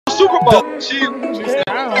Super Bowl. She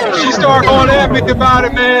started going at me about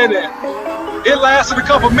it, man. And it lasted a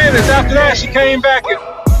couple minutes. After that, she came back and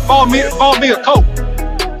bought me a Coke.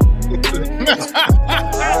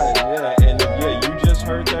 You just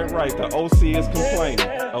heard that right. The OC is complaining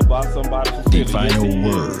about somebody for Philly. The final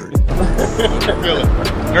word.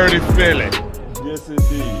 Dirty Philly. Yes,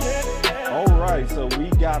 indeed. All right, so we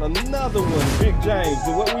got another one. Big James,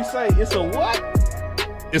 what we say? It's a what?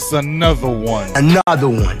 It's another one. Another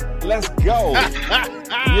one. Let's go.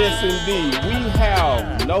 Yes, indeed. We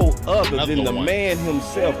have no other than the man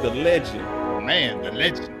himself, the legend. Man, the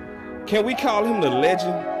legend. Can we call him the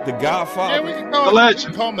legend? The Godfather? Yeah, we can call The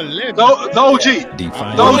legend. Call him a legend. The OG.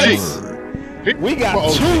 Define The word. We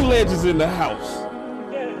got two legends in the house.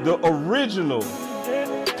 The original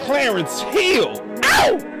Clarence Hill.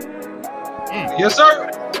 Ow! Yes, sir.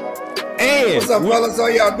 And what's up, fellas? How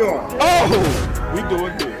y'all doing? Oh, we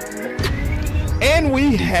doing good. And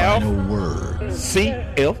we have Final word.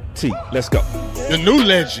 CFT. Let's go. The new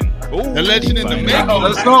legend. Ooh. The legend in the making.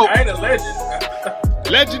 Let's go. I ain't a legend.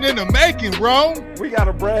 Legend in the making, bro. We got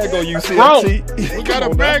to brag on you, CFT. We got to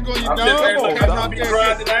brag on you, I'm just saying, dog. look how be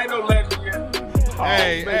grinding. I ain't no legend yet.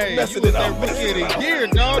 Hey, messing you it was up. that wicked in gear,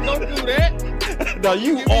 dog. Don't do that. No,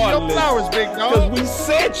 you Give me are your flowers, big because dog. we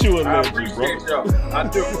said you a I legend, bro. appreciate y'all. I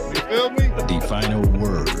do. You feel me? The final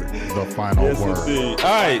word. The final Yes, indeed.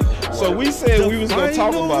 All right, so we said we was gonna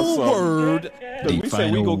talk about something. The We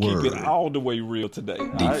said we final gonna keep it word. all the way real today. all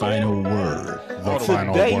The right? final word. The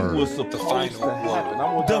final Today word. was supposed to happen.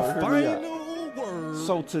 I want y'all to hear me out.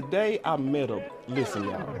 So today I met a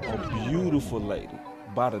beautiful lady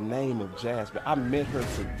by the name of Jasmine. I met her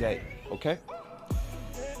today, okay?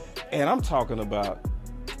 And I'm talking about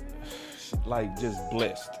like just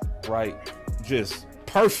blessed, right? Just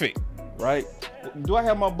perfect, right? Do I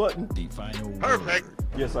have my button? The final word. Perfect.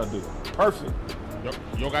 Yes, I do. Perfect.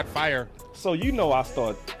 You got fire. So you know I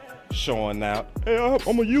start showing out. Hey,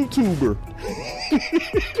 I'm a YouTuber.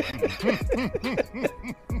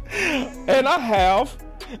 And I have,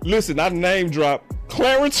 listen, I name drop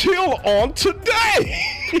Clarence Hill on today.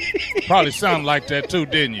 Probably sound like that too,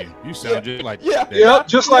 didn't you? You sound just like that. Yep,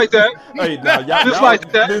 just like that. Hey, now y'all, Just like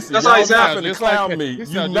that. Listen, That's how he y'all not sound. finna Just like clown that. me. You You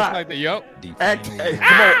sound not. just like that. Yup. The Act, final hey, word.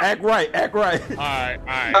 come on, act right. All right.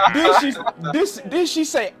 Then she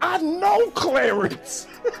say, I know Clarence.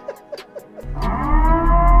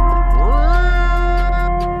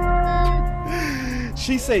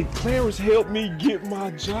 She said, Clarence helped me get my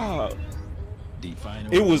job. The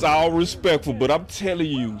final It was all respectful, but I'm telling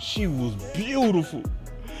you, she was beautiful.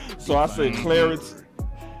 So I said, Clarence,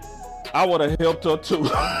 I would have helped her too.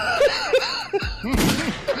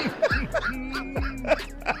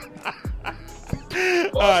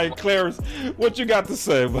 All right, Clarence, what you got to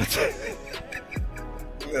say about that?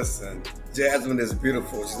 Listen, Jasmine is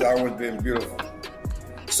beautiful. She's always been beautiful.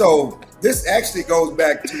 So this actually goes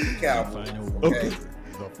back to the Cowboys. Okay.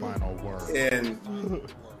 The final word. And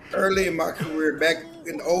early in my career, back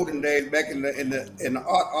in the olden days, back in the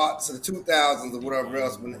aughts of the 2000s or whatever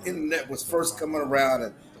else, when the internet was first coming around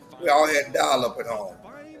and we all had dial-up at home,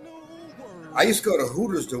 I used to go to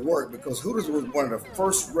Hooters to work because Hooters was one of the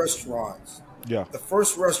first restaurants, Yeah. the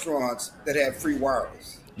first restaurants that had free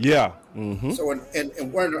wireless. Yeah. Mm-hmm. So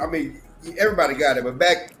and one, I mean, everybody got it, but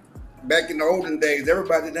back in the olden days,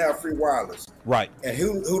 everybody didn't have free wireless. Right. And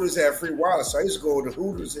Hooters had free wireless, so I used to go to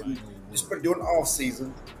Hooters and just during the off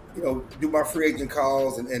season, you know, do my free agent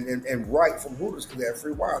calls and write from Hooters because they had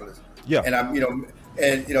free wireless. Yeah. And I'm,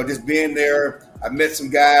 just being there, I met some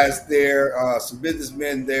guys there, some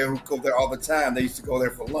businessmen there who go there all the time. They used to go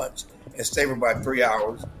there for lunch and stay for about 3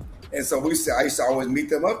 hours. And so I used to always meet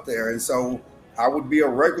them up there. And so I would be a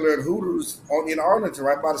regular at Hooters in Arlington,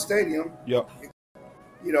 right by the stadium. Yep.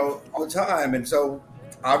 You know, all the time. And so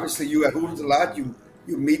obviously you at Hooters a lot, you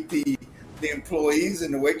meet the employees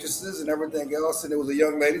and the waitresses and everything else. And there was a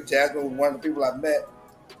young lady, Jasmine was one of the people I met.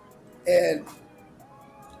 And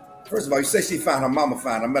first of all, you say she fine, her mama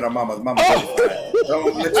fine. I met her mama. Mama really fine.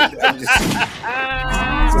 Don't let you,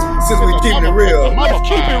 since we keeping it real. Mama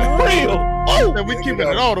Keep fine. it real. Oh, we keeping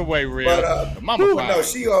it all the way real. But The mama fine. no,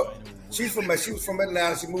 she was from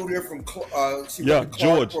Atlanta. She moved here from she Yeah, went to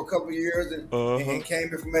Clark George. for a couple of years and Uh-huh. came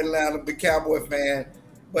here from Atlanta, big Cowboy fan.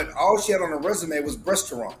 But all she had on her resume was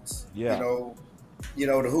restaurants. Yeah. You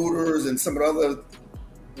know the Hooters and some of the other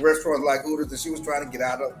restaurants like Hooters, and she was trying to get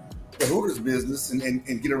out of the Hooters business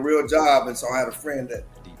and get a real job. And so I had a friend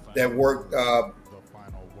that worked.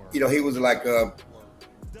 He was like a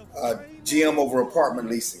GM over apartment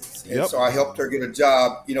leasing, and Yep. so I helped her get a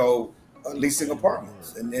job. Leasing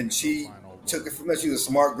apartments, and she took it from there. She was a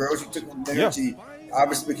smart girl. She took it from there. Yeah. She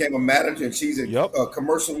obviously became a manager, and she's in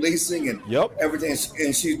commercial leasing and everything,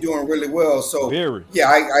 and she's doing really well. So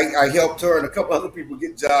I helped her and a couple other people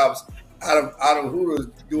get jobs out of Hooters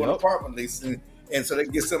doing apartment leasing, and so they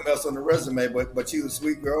can get something else on the resume. But she's a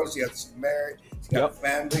sweet girl. She's married. She's got a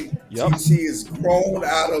family. She is grown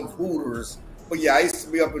out of Hooters. But yeah, I used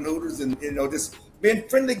to be up in Hooters, and just being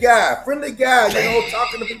friendly guy, talking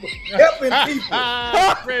to people, helping people.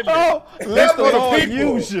 Let the Lord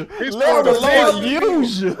use you. Let the Lord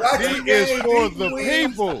use you. He is for the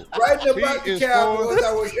people. Right about the Cowboys,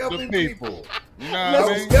 I was helping people. You know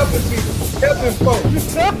what I mean? Helping people, helping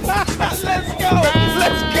folks. Let's go.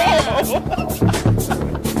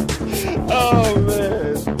 Oh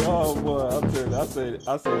man. Oh boy. I'm telling you, I said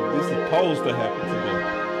this is supposed to happen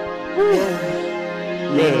today.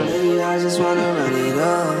 Yeah, I just wanna run it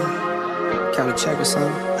up. Can we check or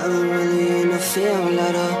something? I've been really in the field,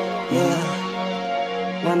 let up.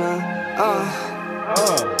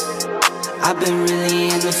 I've been really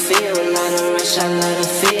in the field, let her rush, I let her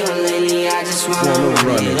feel. Lately, I just wanna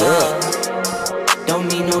run it up. Don't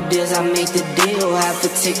need no deals, I make the deal. Have to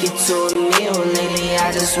take it to a meal. Lately,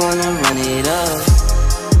 I just wanna run it up.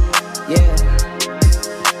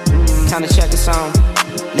 Kinda check or something.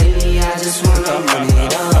 Lately, I just wanna run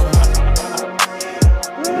it up.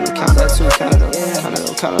 Count that too, count it up.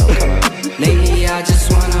 Lately, I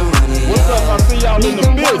just wanna run it up. What's up? I see y'all in the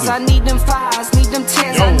building. I need them fives, need them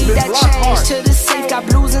tens. I need that change to the safe. Got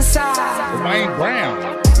blues inside. Wayne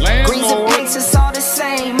Brown. Greens and pinks, it's all the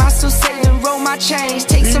same. I still say and roll my change.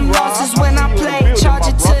 Take some losses when I play. Charge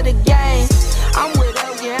it to the game. I'm with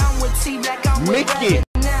L, I'm with T Black, I'm with Mickey.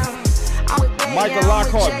 Michael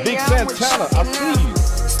Lockhart, Big Santana, I see you.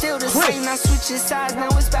 Still the same, now switching sides, now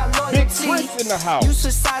it's about loyalty. Big Chris in the house. You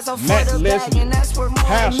switch sides off Matt for the bag, Leslie, and that's worth more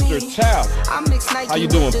Pastor than me. Tal. I mix Nike How you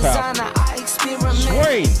doing, with pal? designer, I experiment.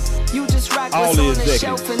 Swain. You just rock All what's the on the executives.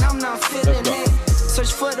 shelf, and I'm not feeling it.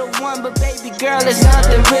 Search for the one, but baby girl, it's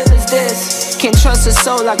nothing real as this. Can't trust a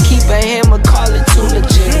soul, I keep a hammer, call it too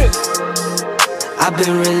legit. I've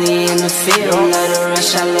been really in the field, let her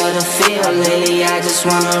rush, I let her feel. Lately, I just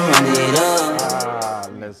wanna run it up.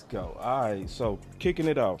 Let's go. All right, so kicking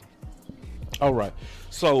it off. All right,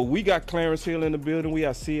 so we got Clarence Hill in the building. We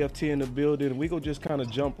got CFT in the building. We go just kind of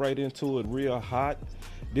jump right into it real hot.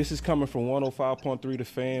 This is coming from 105.3 The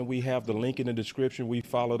Fan. We have the link in the description. We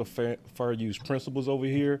follow the fair use principles over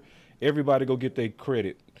here. Everybody go get their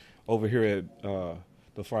credit over here at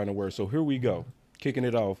The Final Word. So here we go, kicking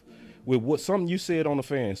it off with something you said on The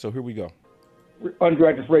Fan. So here we go.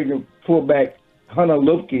 Undrafted free agent fullback Hunter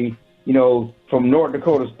Lupke, from North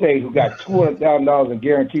Dakota State, who got $200,000 in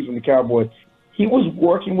guarantees from the Cowboys. He was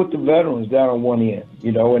working with the veterans down on one end,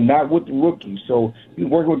 and not with the rookies. So he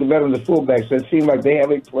was working with the veterans as fullback. So it seemed like they have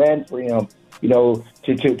a plan for him, to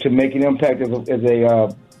make an impact as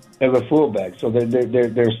a fullback. So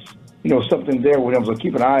there's something there with him. So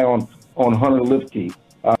keep an eye on Hunter Lupke.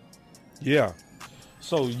 Yeah.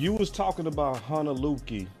 So you was talking about Hunter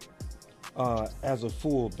Lupke as a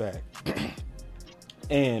fullback.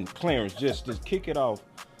 And Clarence, just to kick it off,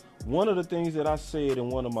 one of the things that I said in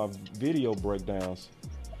one of my video breakdowns,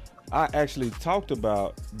 I actually talked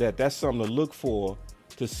about that's something to look for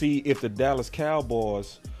to see if the Dallas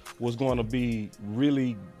Cowboys was going to be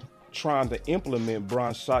really trying to implement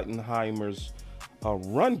Brian Schottenheimer's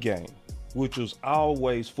run game, which was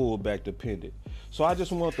always fullback dependent. So I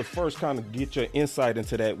just want to first kind of get your insight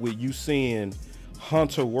into that, with you seeing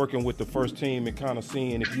Hunter working with the first team and kind of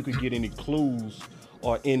seeing if you could get any clues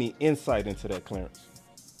or any insight into that, Clarence.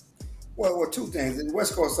 Well, two things. The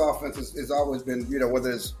West Coast offense has always been,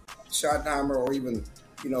 whether it's Schottenheimer or even,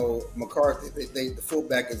 McCarthy, the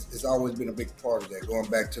fullback has always been a big part of that, going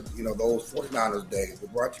back to, the old 49ers days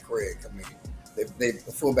with Roger Craig. I mean, the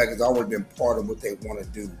fullback has always been part of what they want to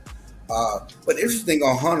do. But the interesting thing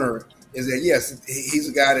on Hunter is that, yes, he's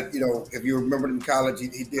a guy that, if you remember in college,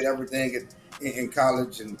 he did everything in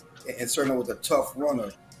college and certainly was a tough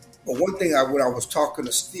runner. But one thing when I was talking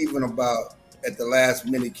to Steven about at the last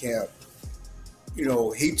mini camp,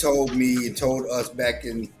 he told me and told us back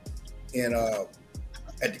at the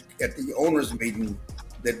owners meeting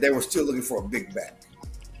that they were still looking for a big back.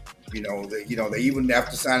 They even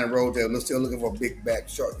after signing Rhodes, they were still looking for a big back,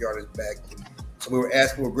 short yardage back. And so we were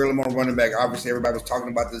asking, we're grilling on running back. Obviously, everybody was talking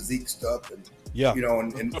about the Zeke stuff, and and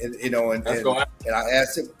I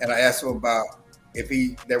asked him about if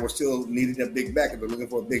they were still needing a big back, if they're looking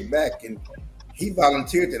for a big back, and he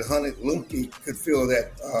volunteered that Hunter Lupke could fill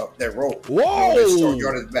that role. Whoa! That short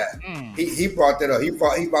yardage back. He brought that up. He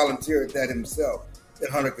volunteered that himself, that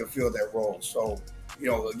Hunter could fill that role. So,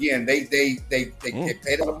 again, they paid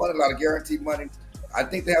him a lot of guaranteed money. I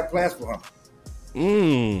think they have plans for him.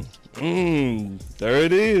 There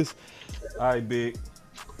it is. All right, Big.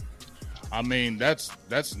 I mean, that's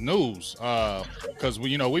news because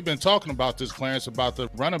we've been talking about this, Clarence, about the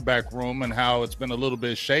running back room and how it's been a little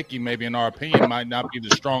bit shaky. Maybe in our opinion, might not be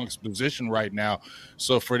the strongest position right now.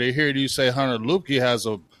 So for to hear you say Hunter Luepke has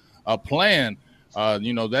a plan,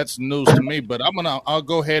 that's news to me. But I'll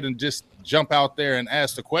go ahead and just jump out there and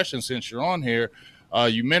ask the question since you're on here.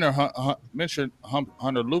 You mentioned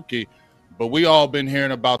Hunter Luepke. But we all been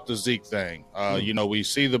hearing about the Zeke thing. We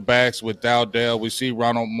see the backs with Dowdell. We see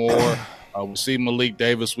Ronald Moore. We see Malik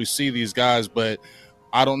Davis. We see these guys, but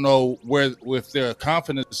I don't know if their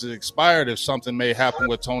confidence is expired, if something may happen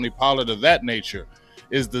with Tony Pollard of that nature.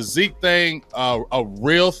 Is the Zeke thing a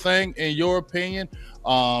real thing in your opinion?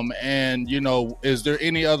 Is there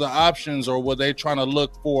any other options, or were they trying to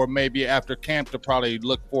look for maybe after camp to probably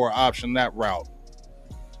look for an option that route?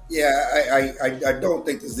 Yeah, I don't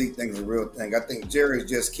think the Zeke thing is a real thing. I think Jerry's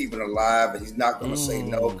just keeping it alive, and he's not going to say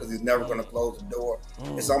no because he's never going to close the door.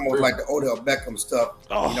 It's almost like the Odell Beckham stuff,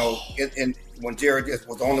 and when Jerry just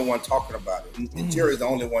was the only one talking about it, and Jerry's the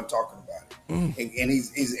only one talking about it, and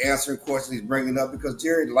he's answering questions, he's bringing up because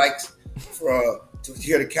Jerry likes to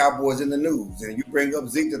hear the Cowboys in the news, and you bring up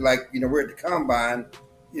Zeke that we're at the combine.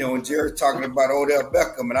 And Jerry's talking about Odell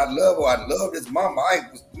Beckham, and I love his mama. I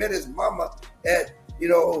met his mama at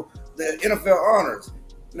the NFL honors.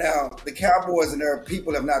 Now, the Cowboys and their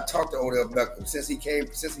people have not talked to Odell Beckham since he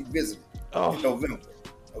visited in November.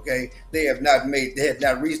 Okay, they had not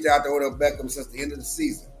reached out to Odell Beckham since the end of the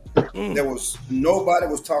season. Nobody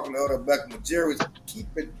was talking to Odell Beckham, but Jerry was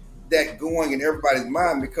keeping that going in everybody's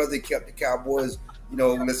mind because they kept the Cowboys.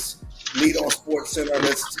 Let's lead on Sports Center.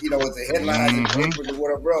 Let's it's the headlines and papers and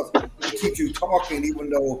whatever else. It keeps you talking, even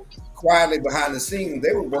though quietly behind the scenes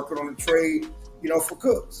they were working on the trade. For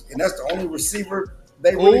Cooks, and that's the only receiver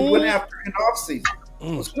they really went after in the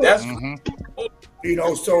offseason. Was Cooks.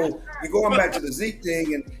 So you're going back to the Zeke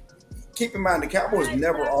thing, and keep in mind the Cowboys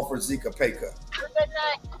never offered Zeke a pay cut.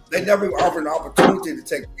 They never offered an opportunity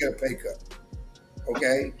to get a pay cut.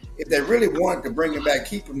 Okay, if they really wanted to bring him back,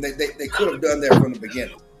 keep him, they could have done that from the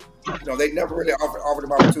beginning. They never really offered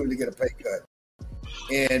him an opportunity to get a pay cut,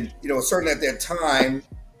 and certainly at that time,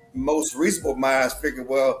 most reasonable minds figured,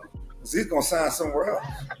 well, Zeke's going to sign somewhere else.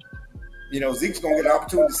 Zeke's going to get an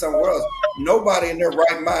opportunity somewhere else. Nobody in their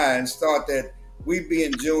right minds thought that we'd be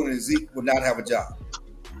in June and Zeke would not have a job.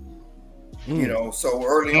 So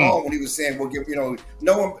early on when he was saying, we'll give, no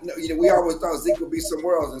one, we always thought Zeke would be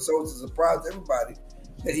somewhere else. And so it's a surprise to everybody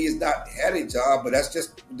that he has not had a job, but that's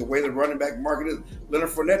just the way the running back market is. Leonard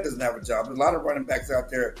Fournette doesn't have a job. There's a lot of running backs out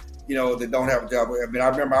there, that don't have a job. I mean, I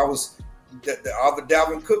remember I was all the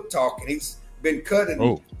Dalvin Cook talk, and he's been cut,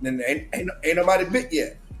 and ain't nobody bit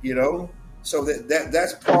yet, So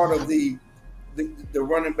that's part of the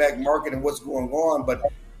running back market and what's going on. But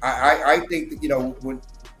I think that when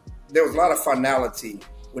there was a lot of finality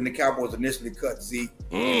when the Cowboys initially cut Zeke,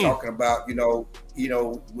 talking about how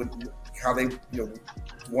they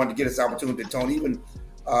wanted to get this opportunity to Tony. Even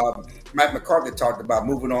Matt McCarthy talked about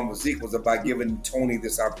moving on with Zeke was about giving Tony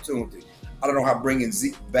this opportunity. I don't know how bringing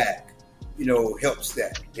Zeke back helps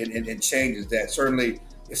that and changes that. Certainly,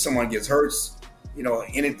 if someone gets hurt,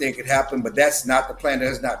 anything could happen, but that's not the plan. That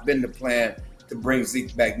has not been the plan to bring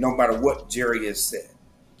Zeke back, no matter what Jerry has said.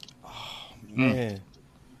 Oh, man.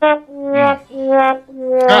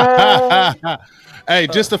 Hey,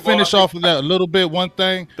 just to finish off of that a little bit, one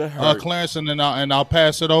thing, Clarence, and then I'll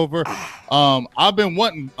pass it over. I've been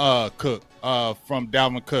wanting Cook from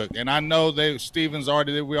Dalvin Cook, and I know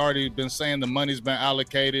we already been saying the money's been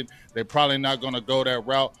allocated. They're probably not going to go that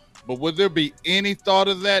route. But would there be any thought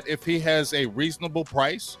of that if he has a reasonable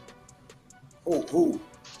price? Who?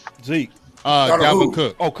 Zeke. Dalvin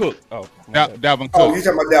Cook. Oh, Cook. Oh, Dalvin Cook. Oh, you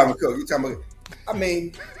talking about Dalvin Cook? You talking about? I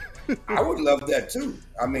mean, I would love that too.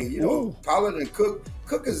 I mean, Pollard and Cook.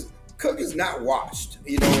 Cook is not washed,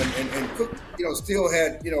 and Cook, still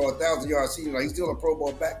had 1,000-yard season. He's still a Pro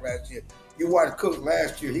Bowl back last year. You watched Cook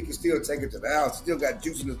last year; he can still take it to the house. Still got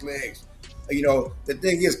juice in his legs. The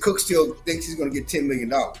thing is, Cook still thinks he's going to get $10 million.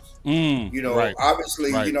 Right.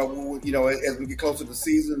 Obviously, right. As we get closer to the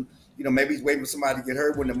season, maybe he's waiting for somebody to get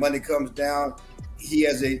hurt. When the money comes down, he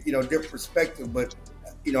has a different perspective. But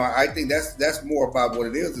I think that's more about what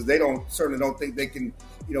it is they certainly don't think they can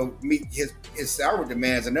meet his salary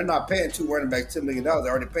demands, and they're not paying two running backs $10 million. They're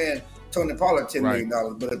already paying Tony Pollard $10 million.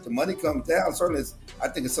 But if the money comes down, certainly I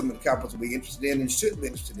think it's something the Cowboys will be interested in and should be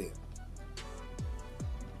interested in.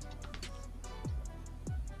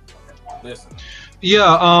 Listen,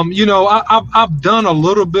 Yeah, I've done a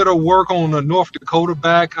little bit of work on the North Dakota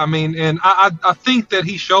back. I mean, and I think that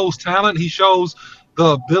he shows talent. He shows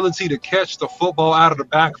the ability to catch the football out of the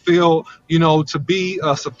backfield, to be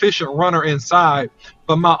a sufficient runner inside.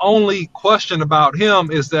 But my only question about him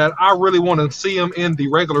is that I really want to see him in the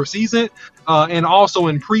regular season and also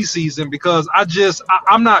in preseason, because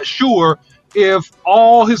I'm not sure if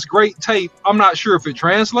all his great tape, I'm not sure if it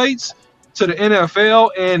translates to the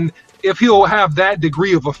NFL, and if he'll have that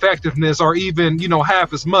degree of effectiveness or even,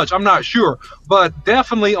 half as much. I'm not sure. But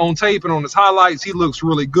definitely on tape and on his highlights, he looks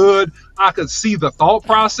really good. I could see the thought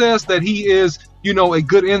process that he is, a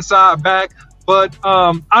good inside back. But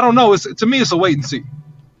I don't know. To me, it's a wait and see.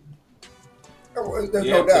 There's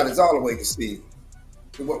no doubt. It's all a wait and see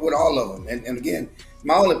with all of them. And again,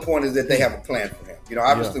 my only point is that they have a plan for him.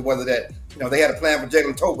 Obviously, whether that, they had a plan for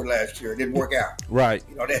Jalen Tolbert last year. It didn't work out. Right.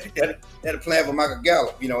 They had a plan for Michael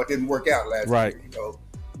Gallup. It didn't work out last year.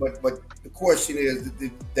 But the question is,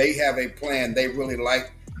 did they have a plan? They really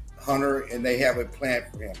like Hunter, and they have a plan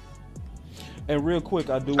for him. And real quick,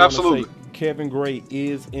 I do want to say Kevin Gray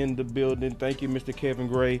is in the building. Thank you, Mr. Kevin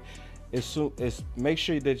Gray. Make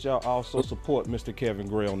sure that y'all also support Mr. Kevin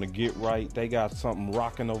Gray on the Get Right. They got something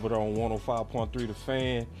rocking over there on 105.3 The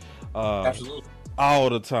Fan. Absolutely. All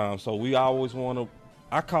the time. So we always want to,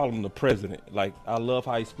 I call him the president. Like, I love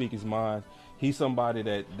how he speaks his mind. He's somebody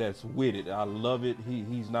that's with it. I love it.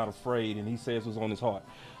 He's not afraid, and he says what's on his heart.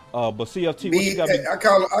 But CFT, what you got? I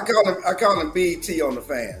call him BT on the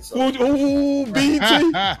Fan. So. Ooh,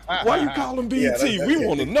 BT. Why you call him BT? Yeah, we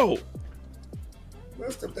want to know.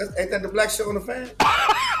 Ain't that the black show on the Fan?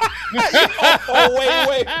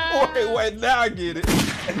 Wait. Now I get it.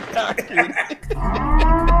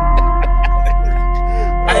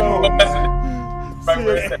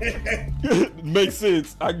 Makes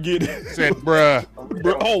sense. I get it. Said, bruh.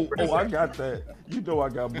 Oh, I got that. You know I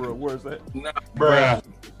got bruh. Where's that? Nah, bruh.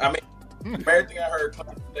 I mean, everything I heard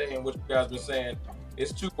Clarence say and what you guys been saying,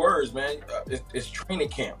 it's two words, man. It's training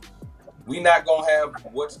camp. We not gonna have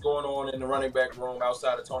what's going on in the running back room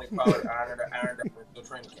outside of Tony Pollard iron the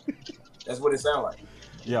training camp. That's what it sounds like.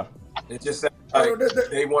 Yeah. It just sounds like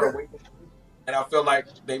they want to wait, and I feel like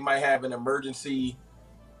they might have an emergency,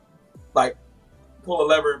 like pull a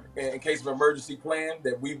lever in case of emergency plan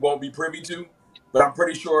that we won't be privy to. But I'm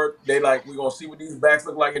pretty sure we're gonna see what these backs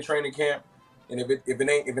look like in training camp, and if it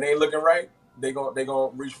ain't looking right, they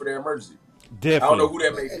gonna reach for their emergency. Definitely. I don't know who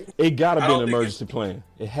that may be. It gotta be an emergency plan.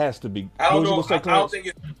 It has to be. I don't know. I don't think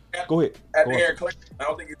it's. Go ahead. Clarence, I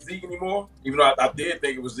don't think it's Zeke anymore. Even though I did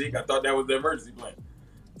think it was Zeke, I thought that was the emergency plan.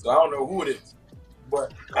 So I don't know who it is,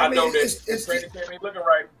 but I know that if training camp ain't looking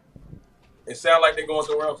right, it sounds like they're going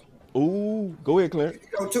somewhere else. Ooh, go ahead, Clarence.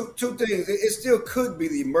 Two things. It still could be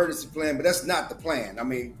the emergency plan, but that's not the plan. I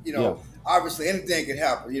mean, obviously anything can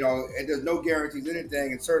happen. And there's no guarantees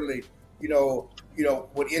anything, and certainly,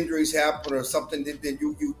 when injuries happen or something, then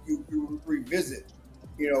you revisit,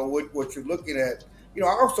 what you're looking at. I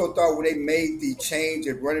also thought when they made the change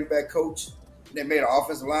at running back coach, they made an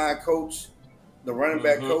offensive line coach, the running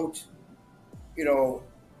back coach.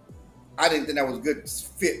 I didn't think that was a good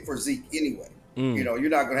fit for Zeke anyway. You're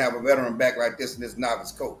not going to have a veteran back like this and this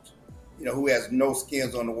novice coach, who has no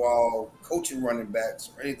skins on the wall, coaching running backs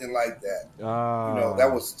or anything like that.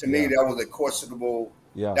 That was, to me, that was a questionable.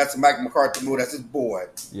 Yeah. That's a Mike McCarthy move. That's his boy.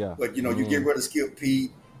 Yeah. But, you get rid of Skip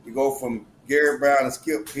Pete. You go from Gary Brown and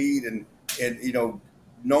Skip Pete and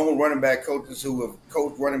known running back coaches who have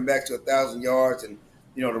coached running backs to 1,000 yards. And,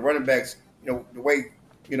 the running backs, the way,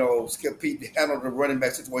 Skip Pete handled the running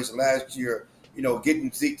back situation last year,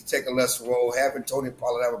 getting Zeke to take a lesser role, having Tony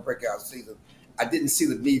Pollard have a breakout season. I didn't see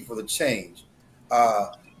the need for the change.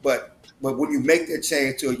 But when you make that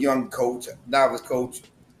change to a young coach, a novice coach,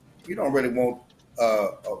 you don't really want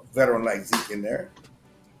a veteran like Zeke in there.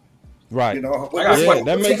 Right.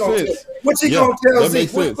 That makes sense. What's he going to tell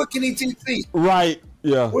Zeke? What can he teach Zeke? Right.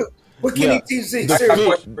 Yeah. What can he teach Zeke?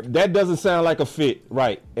 That doesn't sound like a fit.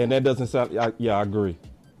 Right. And that doesn't sound, I agree.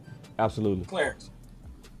 Absolutely. Clarence.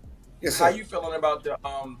 Yes, how you feeling about the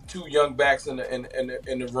two young backs in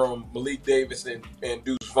the room, Malik Davis and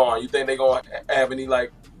Deuce Vaughn? You think they're gonna have any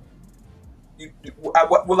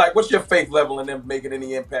what's your faith level in them making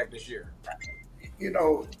any impact this year? I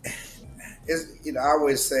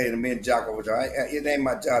always say to me and Jocko, it ain't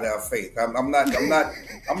my job to have faith. I'm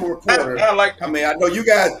a reporter. I know you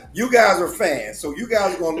guys are fans, so you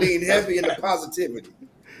guys are gonna lean heavy into positivity.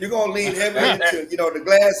 You're gonna lean heavy into the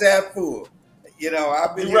glass half full.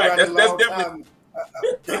 I've been here a long time.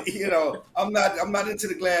 I'm not into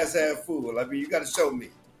the glass half full. I mean, you got to show me.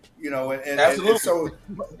 And so,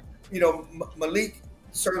 Malik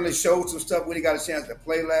certainly showed some stuff when he got a chance to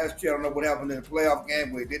play last year. I don't know what happened in the playoff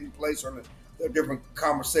game where he didn't play. Certainly, there are different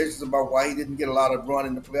conversations about why he didn't get a lot of run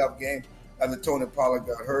in the playoff game after Tony Pollard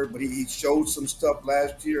got hurt. But he showed some stuff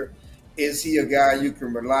last year. Is he a guy you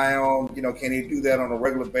can rely on? You know, can he do that on a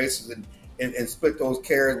regular basis and split those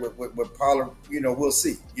carries with Pollard? You know, we'll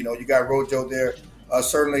see. You know, you got Rojo there.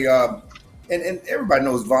 Certainly, and everybody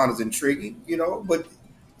knows Vaughn is intriguing, you know, but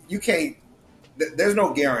you can't. There's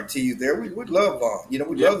no guarantees there. We love Vaughn. You know,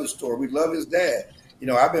 we love the story. We love his dad. You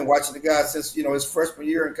know, I've been watching the guy since, you know, his freshman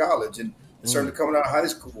year in college and certainly coming out of high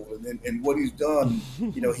school. And what he's done,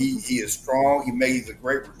 you know, he is strong. He's a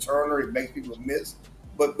great returner. He makes people miss.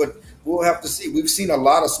 But we'll have to see. We've seen a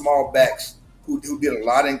lot of small backs who did a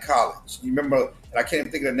lot in college. You remember, and I can't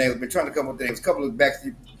even think of their names. I've been trying to come up with names. A couple of backs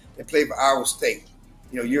that played for Iowa State,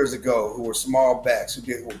 you know, years ago, who were small backs, who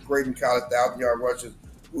were great in college, 1,000-yard rushers,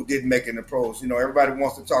 who didn't make it in the pros. You know, everybody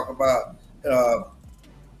wants to talk about the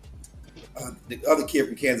other kid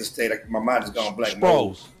from Kansas State. My mind is gone blank.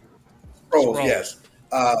 Sproles, yes.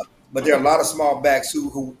 But there are a lot of small backs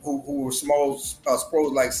who were small,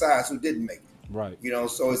 Sproles-like size who didn't make it. Right. You know,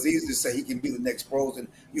 so it's easy to say he can be the next Sproles, and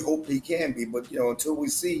you hope he can be. But, you know, until we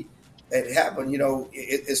see that happen, you know,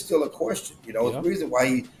 it's still a question. You know, it's the reason why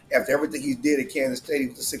he, after everything he did at Kansas State, he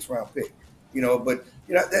was a 6th-round pick. You know, but,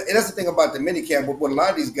 you know, and that's the thing about the minicamp. But with a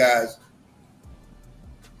lot of these guys,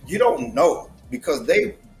 you don't know because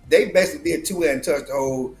they basically did two-hand touch the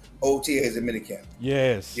whole OTAs and minicamp.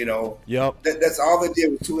 Yes. You know. Yep. That's all they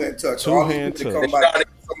did with two-hand touch. Two-hand touch. Somebody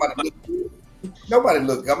looked good. Nobody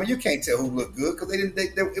looked good. I mean, you can't tell who looked good because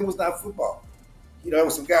it was not football. You know, there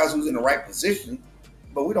were some guys who was in the right position,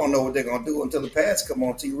 but we don't know what they're going to do until the pads come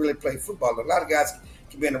on until you really play football. A lot of guys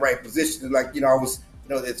can be in the right position. Like, you know,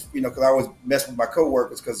 because I was messing with my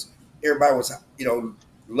coworkers because everybody was, you know,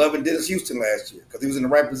 loving Dennis Houston last year because he was in the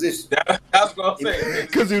right position. That's what I'm saying.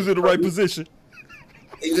 Because he was in the right position.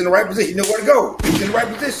 He was in the right position. He knew where to go. He was in the right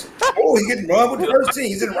position. Oh, he's getting run with the first team.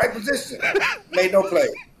 He's in the right position. Made no play.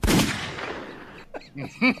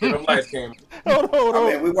 Them lights came. Hold on.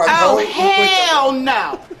 I mean, we watched hell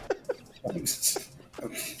no.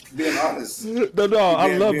 Being honest. No,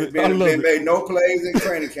 I love it. I love it. Made no plays in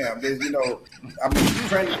training camp. There's, you know, I mean,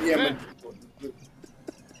 training camp.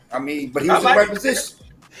 But he was in the right position.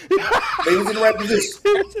 He was in the right position.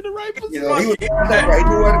 He was in the right position. You know, he was right. He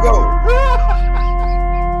knew where to go.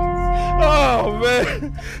 Oh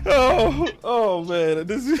man. Oh man.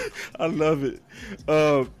 I love it.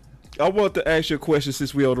 I want to ask you a question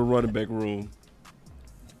since we're on the running back room.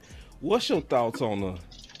 What's your thoughts on the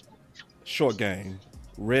short game,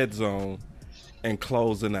 red zone, and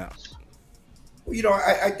closing out? Well, you know,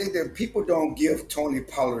 I think that people don't give Tony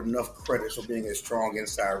Pollard enough credit for being a strong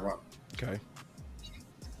inside runner. Okay.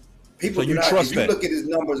 People so you do not. trust if you that? Look at his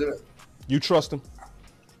numbers. You trust him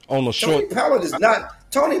on the short.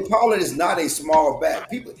 Tony Pollard is not a small back.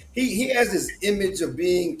 People, he has this image of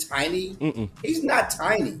being tiny. He's not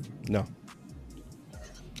tiny. No.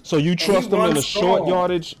 So you trust him in the short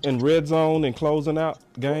yardage and red zone and closing out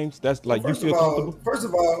games? That's like you feel comfortable?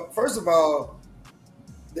 First of all,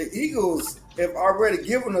 the Eagles have already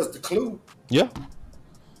given us the clue. Yeah.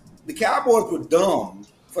 The Cowboys were dumb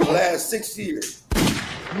for the last 6 years.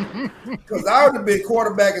 Because I would have been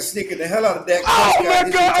quarterback and sneaking the hell out of Dak Prescott. Oh my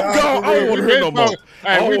God, I'm gone. I don't want to hear no more.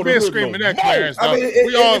 Hey, we've been screaming that, Clarence. I mean,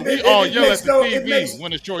 we all yell at the TV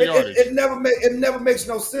when it's short yardage. It never makes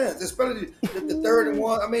no sense, especially the 3rd and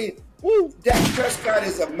 1. I mean, Dak Prescott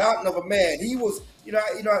is a mountain of a man. He was, you know,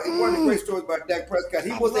 one of the great stories about Dak Prescott.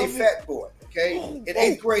 He was a fat boy. Okay, in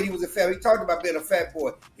 8th grade he was a fat. He talked about being a fat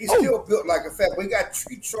boy. He's still built like a fat boy. He got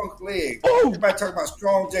trunk legs. Everybody talking about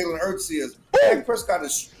strong Jalen Hurts is. Dak Prescott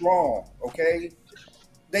is strong. Okay,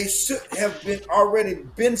 they should have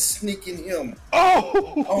been sneaking him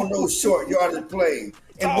on those short yardage plays.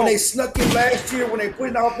 And when they snuck him last year, when they put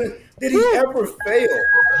him out there, did he ever fail?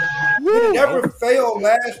 Did he ever fail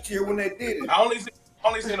last year when they did it? I only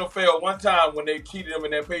seen him fail one time when they cheated him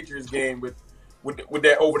in that Patriots game with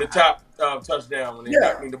that over the top touchdown when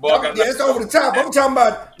the ball got it's over the top. I'm talking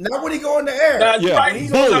about not when he go in the air. Right.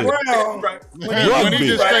 He's on the ground. When he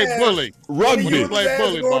just straight bully. Rugby. When he play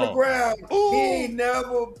bully ball. On the ball. ground. He ain't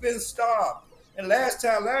never been stopped. And last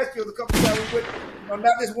year was a couple times we went,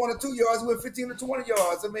 not just 1 or 2 yards, we went 15 to 20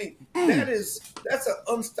 yards. I mean, that's an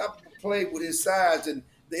unstoppable play with his size, and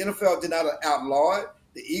the NFL did not outlaw it.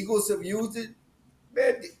 The Eagles have used it.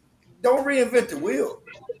 Man, don't reinvent the wheel.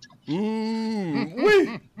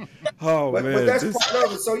 Oh but man, that's part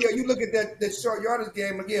of it. So yeah, you look at that short yardage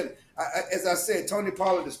game again. As I said, Tony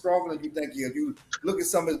Pollard is stronger than you think he is. You look at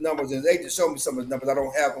some of his numbers, and they just showed me some of his numbers. I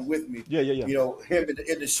don't have them with me. Yeah. You know him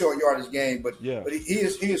in the short yardage game, but Yeah. but he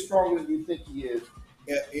is stronger than you think he is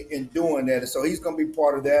in doing that. And so he's going to be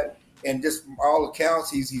part of that. And just from all accounts,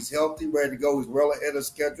 he's healthy, ready to go. He's well ahead of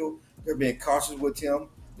schedule. They're being cautious with him.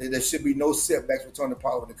 There should be no setbacks with Tony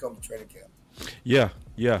Pollard when it comes to training camp. Yeah.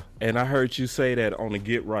 And I heard you say that on the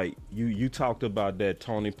Get Right. You talked about that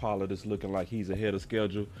Tony Pollard is looking like he's ahead of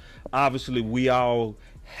schedule. Obviously, we all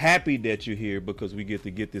happy that you're here because we get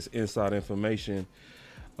to get this inside information.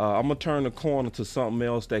 I'm going to turn the corner to something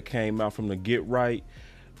else that came out from the Get Right.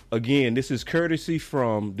 Again, this is courtesy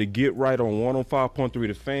from the Get Right on 105.3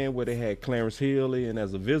 The Fan, where they had Clarence Healy and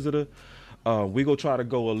as a visitor. We go try to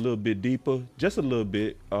go a little bit deeper, just a little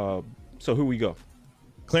bit. So here we go.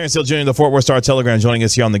 Clarence Hill Jr., the Fort Worth Star-Telegram, joining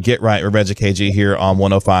us here on the Get Right with Reggie KG here on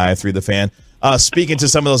 105.3 The Fan. Speaking to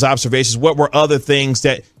some of those observations, what were other things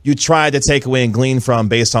that you tried to take away and glean from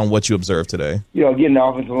based on what you observed today? Getting the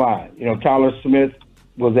offensive line. Tyler Smith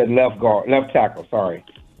was at left tackle, sorry.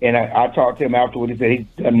 And I talked to him afterwards. He said he's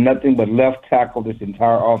done nothing but left tackle this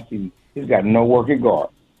entire offseason. He's got no work at guard.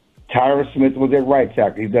 Tyler Smith was at right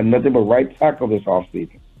tackle. He's done nothing but right tackle this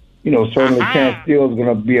offseason. Certainly Terrence Steele is going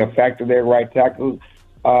to be a factor there at right tackle.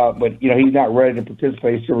 But he's not ready to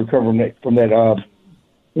participate. He's still recovering from that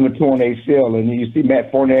torn ACL. And you see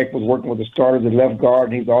Matt Forniak was working with the starters at left guard,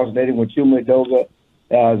 and he's alternating with Chuma Edoga.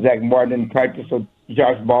 Zach Martin in practice, so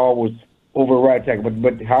Josh Ball was over right tackle.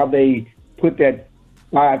 But how they put that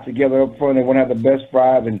five together up front, they want to have the best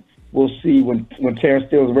five, and we'll see when Terrence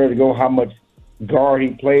Steele is ready to go how much guard he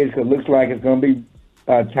plays, because it looks like it's going to be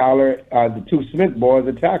Tyler, the two Smith boys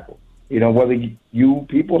at tackle. Whether you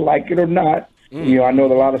people like it or not. I know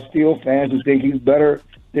a lot of Steele fans who think he's better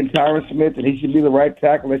than Tyron Smith and he should be the right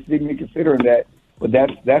tackle. Let's even be considering that. But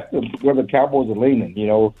that's where the Cowboys are leaning,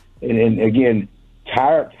 And again,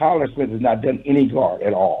 Tyler Smith has not done any guard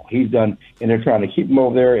at all. He's done, and they're trying to keep him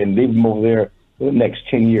over there and leave him over there for the next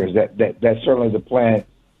 10 years. That's certainly the plan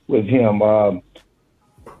with him.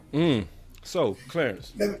 So,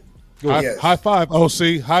 Clarence. High five,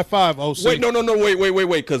 OC. High five, OC. Wait, no.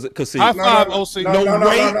 Wait. Because see. High five, OC.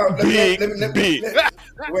 Big.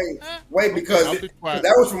 Wait, because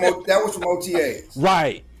that was from OTAs.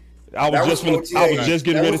 Right. I was just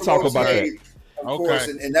getting ready to talk about that. Of course,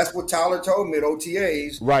 and that's what Tyler told me at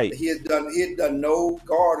OTAs. Right. He had done no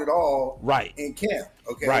guard at all. Right. In camp.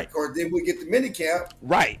 Okay. Right. Of course, then we get the mini camp.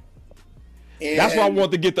 Right. That's why I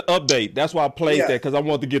wanted to get the update. That's why I played that, because I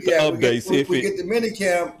wanted to get the update. We get the mini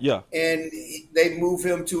camp. Yeah. And they move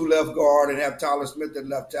him to left guard and have Tyler Smith at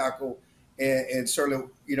left tackle, and certainly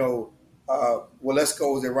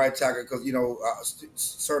Walesko is at right tackle because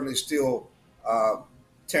certainly still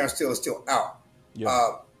Terrence Steele is still out.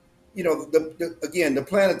 Yeah. The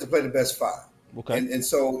plan is to play the best five. Okay. And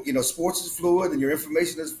so sports is fluid and your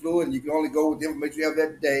information is fluid and you can only go with the information you have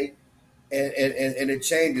that day. And it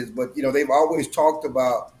changes, but they've always talked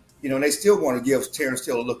about and they still want to give Terrence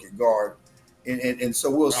Steele a look at guard, and so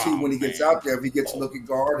we'll see when he gets out there if he gets a look at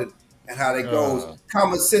guard and how that goes.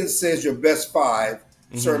 Common sense says your best five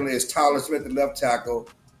certainly is Tyler Smith at left tackle,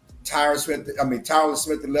 Tyler Smith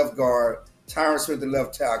at left guard, Tyron Smith at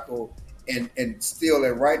left tackle, and Steele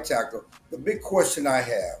at right tackle. The big question I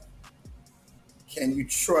have: can you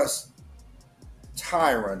trust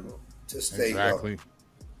Tyron to stay exactly? Healthy?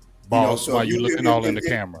 Balls while you're looking all in the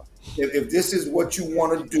camera. If this is what you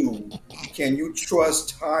want to do, can you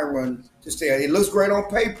trust Tyron to stay? It looks great on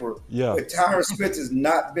paper, but Tyron Smith has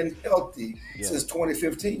not been healthy since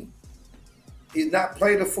 2015. He's not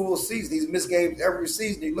played a full season. He's missed games every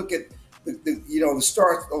season. You look at the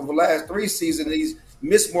start of the last 3 seasons, he's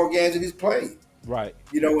missed more games than he's played. Right.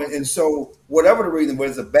 And so whatever the reason,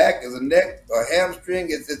 whether it's a back, it's a neck, a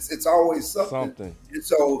hamstring, it's always something. And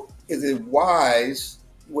so is it wise?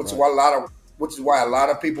 Which is why a lot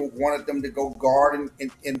of people wanted them to go guard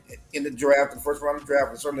in the draft, the first round of the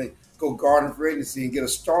draft, and certainly go guard in free agency and get a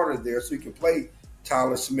starter there so he can play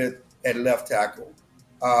Tyler Smith at left tackle.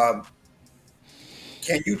 Can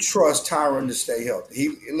you trust Tyron to stay healthy?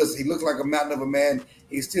 He looks like a mountain of a man.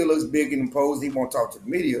 He still looks big and imposing. He won't talk to the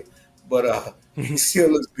media, but he still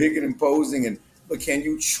looks big and imposing. But can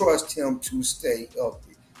you trust him to stay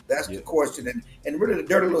healthy? That's the question. And really the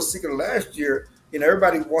dirty little secret of last year,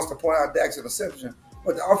 everybody wants to point out Dak's interception,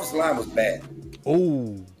 but the offensive line was bad.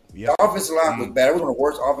 Oh, yeah. The offensive line was bad. It was one of the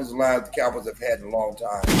worst offensive lines the Cowboys have had in a long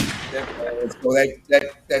time. So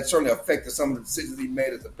that certainly affected some of the decisions he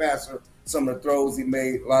made as a passer, some of the throws he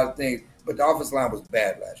made, a lot of things. But the offensive line was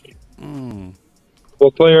bad last year. Well,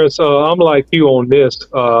 Clarence, I'm like you on this,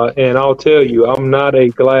 and I'll tell you, I'm not a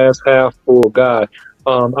glass half full guy.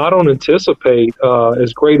 I don't anticipate,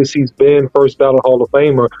 as great as he's been, first ballot Hall of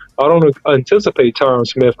Famer, I don't anticipate Tyron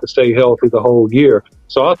Smith to stay healthy the whole year.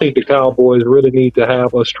 So I think the Cowboys really need to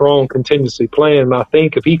have a strong contingency plan. And I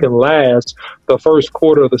think if he can last the first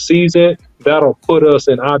quarter of the season, that'll put us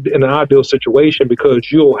in an ideal situation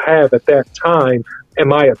because you'll have at that time, in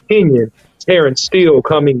my opinion, Terrence Steele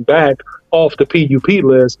coming back off the PUP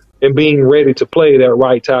list and being ready to play that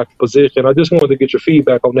right tackle position. I just wanted to get your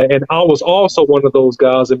feedback on that. And I was also one of those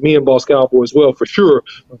guys, and me and Boss Cowboy as well, for sure,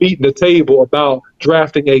 beating the table about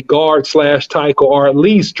drafting a guard/tackle, or at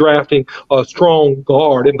least drafting a strong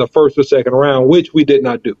guard in the first or second round, which we did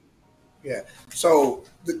not do. Yeah. So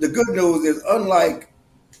the good news is, unlike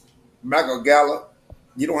Michael Gallup,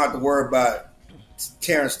 you don't have to worry about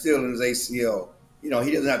Terrence Steele in his ACL. He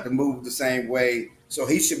doesn't have to move the same way. So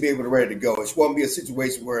he should be able to ready to go. It won't be a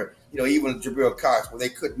situation where, even Jabril Cox, where they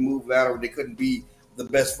couldn't move lateral, they couldn't be the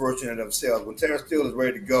best version of themselves. When Terrence Steele is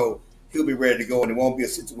ready to go, he'll be ready to go, and it won't be a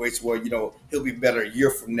situation where, he'll be better a year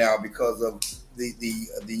from now because of the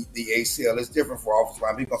ACL. It's different for offensive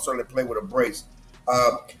line. He's gonna certainly play with a brace.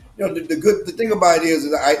 The thing about it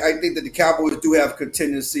is I think that the Cowboys do have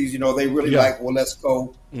contingencies. They really like, well, let's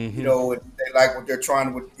go. And they like what they're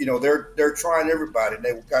trying with. They're trying everybody.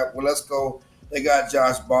 They got, well, let's go. They got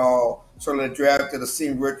Josh Ball, certainly drafted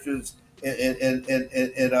Asim Richards, and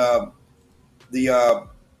I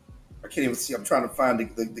can't even see. I'm trying to find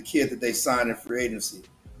the kid that they signed in free agency.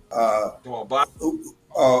 Chuma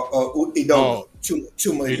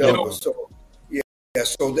Edoga. So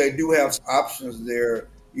so they do have options there.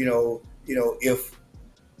 If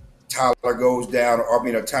Tyler goes down, or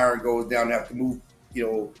Tyron goes down, they have to move,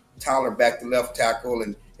 Tyler back to left tackle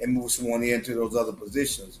and move someone into those other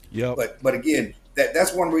positions. Yep. But again,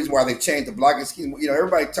 that's one reason why they changed the blocking scheme.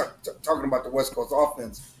 Everybody talking about the West Coast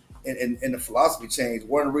offense and the philosophy change.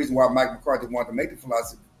 One of the reasons why Mike McCarthy wanted to make the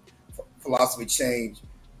philosophy change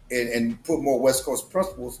and put more West Coast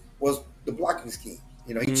principles was the blocking scheme.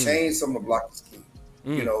 He changed some of the blocking scheme.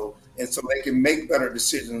 And so they can make better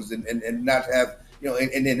decisions and not have,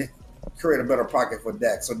 and then create a better pocket for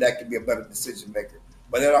Dak. So Dak can be a better decision maker.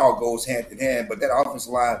 But that all goes hand in hand. But that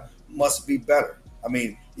offensive line must be better.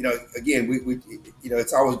 Again, we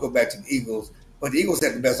it's always go back to the Eagles. But the Eagles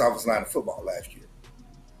had the best offensive line in football last year.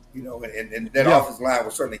 And that offensive line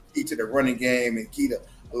was certainly key to the running game and key to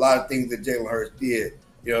a lot of things that Jalen Hurts did.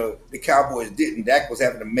 The Cowboys didn't. Dak was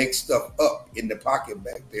having to make stuff up in the pocket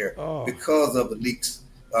back there because of the leaks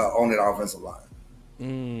on that offensive line.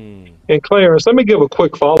 And Clarence, let me give a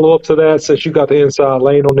quick follow-up to that since you got the inside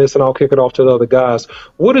lane on this, and I'll kick it off to the other guys.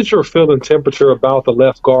 What is your feeling temperature about the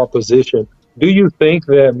left guard position? Do you think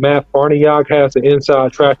that Matt Farniok has the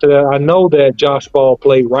inside track to that? I know that Josh Ball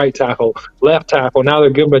played right tackle, left tackle. Now they're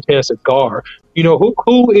giving him a chance at guard.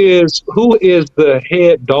 Who is the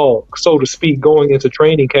head dog, so to speak, going into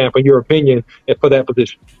training camp, in your opinion, for that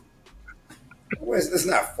position? Well, it's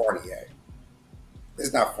not Farniok.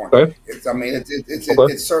 It's not Farniok. Okay. It's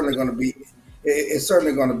certainly going to be. It's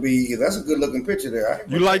certainly going to be. That's a good looking picture there.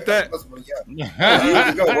 You like that? Years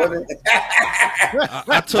ago, wasn't it?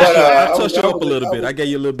 I touched you up a little bit. I gave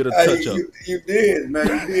you a little bit of touch up. You did, man.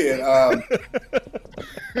 You did.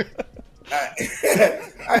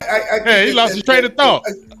 He lost his train of thought.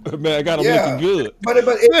 Man, I got him looking good. But it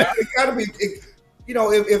got to be.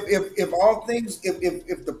 If all things,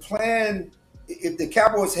 if the plan, if the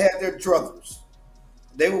Cowboys had their druthers,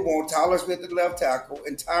 they would want Tyler Smith at left tackle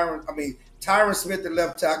and Tyron Smith at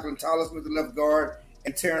left tackle and Tyler Smith at left guard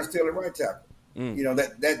and Terrence Steele at right tackle.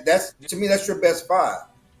 That's to me, that's your best five.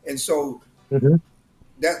 And so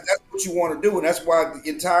that's what you want to do. And that's why the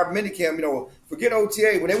entire minicamp, forget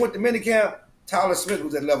OTA. When they went to minicamp, Tyler Smith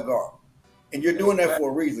was at left guard. And you're doing that for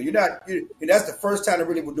a reason. And that's the first time they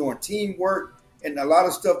really were doing teamwork and a lot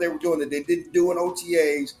of stuff they were doing that they didn't do in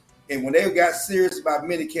OTAs. And when they got serious about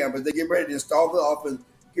minicamp, as they get ready to install the offense,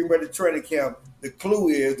 get ready to training camp, the clue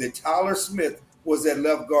is that Tyler Smith was at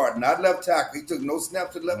left guard, not left tackle. He took no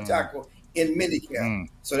snaps at left tackle in minicamp.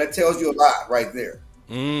 So that tells you a lot right there.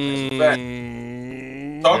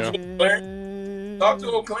 Talk to him, Clarence. Talk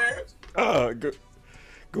to him, Clarence.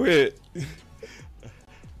 Go ahead.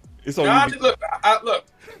 It's on you. Look,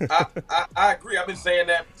 I agree. I've been saying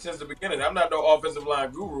that since the beginning. I'm not no offensive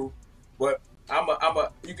line guru, but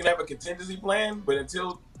you can have a contingency plan, but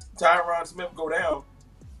until Tyron Smith go down,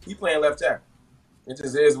 he playing left tackle. It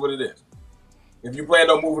just is what it is. If you plan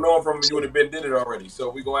on moving on from him, you would have been did it already. So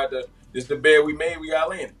we gonna have to. This the bed we made. We got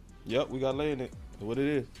to lay in it. Yep, we got to lay in it. What it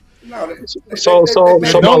is. No, So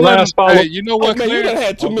my last follow. Hey, you know what, man, you done Clarence?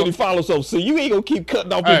 had too many follows up. See, you ain't gonna keep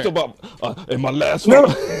cutting off Hey. about in my last No,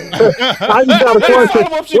 follow. I just got a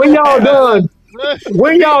question. When y'all done?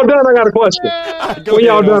 When y'all done? I got a question. When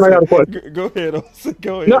y'all done? I got a question. Go ahead,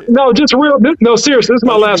 go ahead. No, just real. No, seriously, this is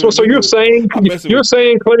my last one. So you're saying, Clarence, you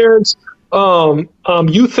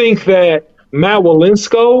think that Matt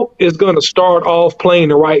Walinsko is going to start off playing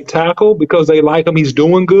the right tackle because they like him. He's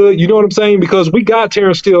doing good. You know what I'm saying? Because we got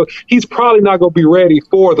Terrence Steele. He's probably not going to be ready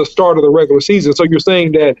for the start of the regular season. So you're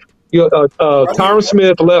saying that Tyron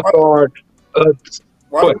Smith, left guard.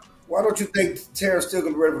 Why don't you think Terrence Steele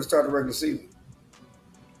going to be ready for the start of the regular season?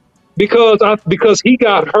 Because he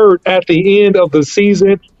got hurt at the end of the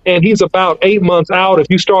season, and he's about 8 months out. If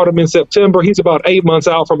you start him in September, he's about 8 months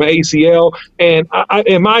out from an ACL. And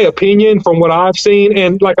in my opinion, from what I've seen,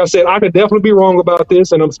 and like I said, I could definitely be wrong about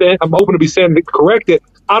this, and I'm hoping to be corrected.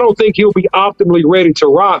 I don't think he'll be optimally ready to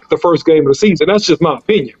rock the first game of the season. That's just my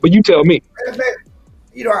opinion. But you tell me.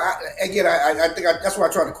 You know, I think that's why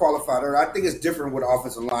I tried to qualify there. I think it's different with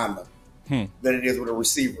offensive lineman than it is with a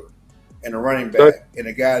receiver and a running back and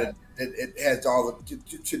a guy that it has all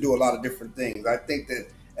to do a lot of different things. I think that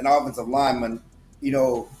an offensive lineman, you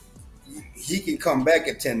know, he can come back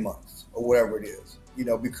at 10 months or whatever it is, you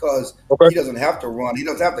know, because he doesn't have to run. He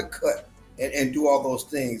doesn't have to cut and do all those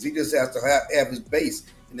things. He just has to have his base.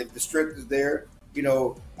 And if the strength is there, you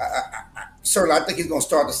know, certainly I think he's going to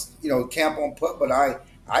start to, you know, camp on putt, but I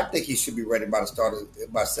think he should be ready by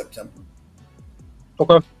September.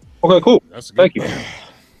 Okay, cool. Thank you.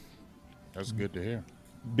 That's good to hear.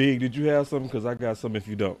 Big, did you have something? Because I got something if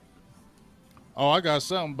you don't. Oh, I got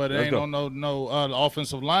something, but it ain't on no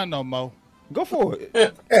offensive line no more. Go for it.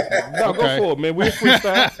 Go for it, man. We're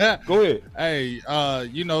freestyle. Go ahead. Hey,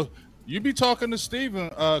 you know, you be talking to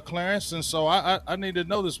Steven, Clarence, and so I need to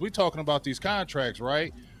know this. We talking about these contracts,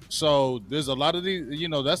 right? So there's a lot of these, you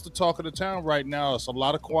know, that's the talk of the town right now. It's a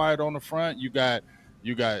lot of quiet on the front. You got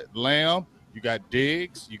Lamb, you got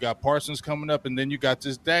Diggs, you got Parsons coming up, and then you got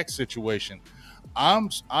this Dak situation. I'm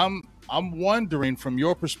wondering from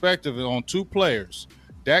your perspective on two players,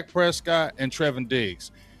 Dak Prescott and Trevin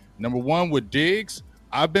Diggs. Number one, with Diggs,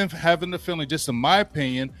 I've been having the feeling, just in my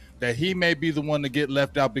opinion, that he may be the one to get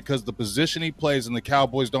left out because the position he plays and the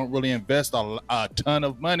Cowboys don't really invest a ton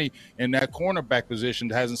of money in that cornerback position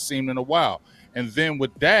that hasn't seemed in a while. And then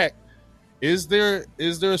with Dak, is there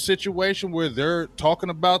a situation where they're talking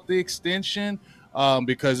about the extension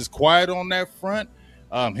because it's quiet on that front?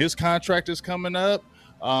 His contract is coming up.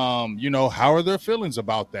 You know, how are their feelings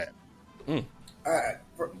about that?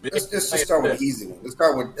 Let's just start with the easy one. Let's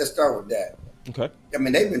start with that. Okay. I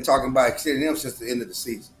mean, they've been talking about extending him since the end of the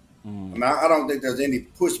season. I mean, I don't think there's any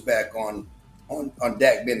pushback on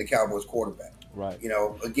Dak being the Cowboys quarterback. Right. You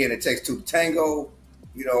know, again, it takes two to tango.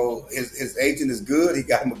 You know, his agent is good. He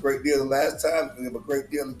got him a great deal the last time. He's going to give him a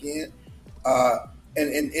great deal again.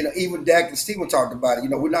 And even Dak and Steven talked about it. You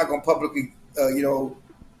know, we're not going to publicly,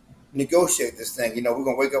 negotiate this thing. You know, we're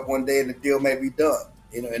going to wake up one day and the deal may be done.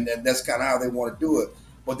 You know, and that's kind of how they want to do it.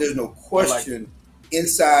 But there's no question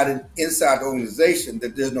inside the organization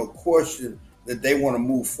that there's no question that they want to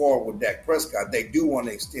move forward with Dak Prescott. They do want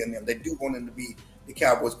to extend him. They do want him to be the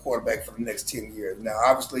Cowboys quarterback for the next 10 years. Now,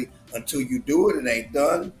 obviously, until you do it, it ain't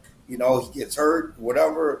done. You know, he gets hurt,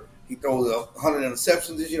 whatever. He throws 100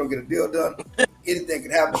 interceptions. You don't get a deal done. Anything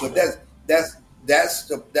can happen. But that's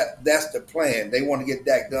the plan. They want to get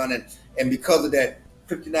Dak done, and because of that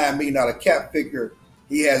 $59 million cap figure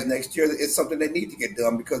he has next year, it's something they need to get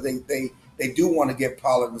done because they do want to get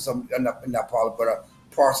Pollard and some not Pollard, but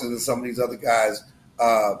Parsons and some of these other guys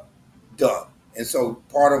done. And so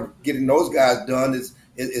part of getting those guys done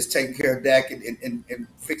is taking care of Dak and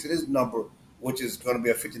fixing his number, which is going to be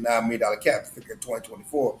a $59 million cap figure in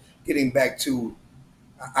 2024. Getting back to,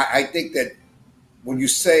 I think that when you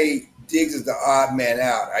say Diggs is the odd man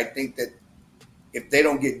out, I think that if they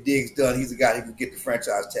don't get Diggs done, he's a guy who could get the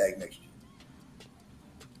franchise tag next year.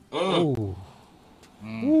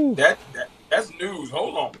 That's news.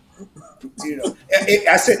 Hold on. You know,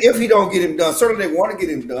 I said if he don't get him done, certainly they want to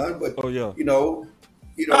get him done, but you know,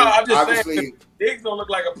 I'm just obviously saying, Diggs don't look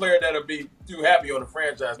like a player that'll be too happy on the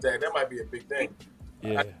franchise tag. That might be a big thing.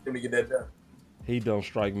 Yeah, I need to get that done. He don't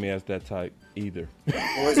strike me as that type either.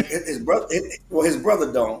 Well, his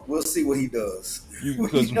brother don't. We'll see what he does.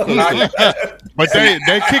 But they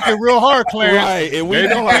kick it real hard, Clarence. Right, and we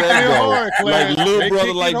know how that goes. Like little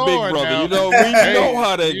brother, like big brother. Now. You know, we know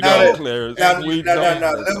how that goes, Clarence. No.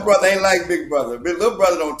 Little brother ain't like big brother. Little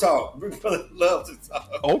brother don't talk. Big brother loves to talk.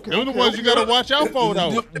 Okay. They're the ones you got to watch out for,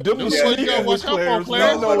 though. Them the ones you got to watch out for,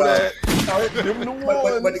 Clarence. Know that.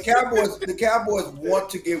 But the Cowboys want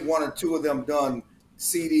to get one or two of them done.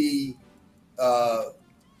 CD,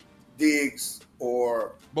 Diggs,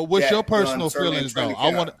 or. But what's your personal feelings though?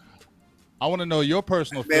 I want to know your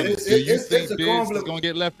personal feelings. Do you think Diggs is going to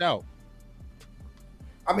get left out?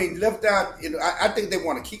 I mean, left out. I think they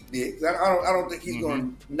want to keep Diggs. I don't think he's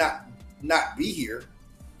going to not be here.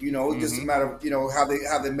 It's just a matter of how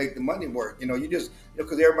they make the money work. You just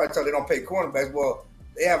because everybody tells they don't pay cornerbacks. Well,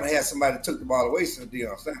 they haven't had somebody that took the ball away since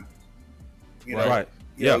Deion Sanders. Right.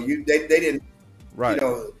 They didn't. Right.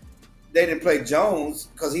 They didn't play Jones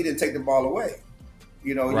because he didn't take the ball away.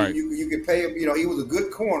 Right. You could pay him. He was a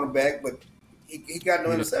good cornerback, but he got no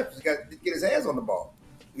interceptions. He got to get his hands on the ball.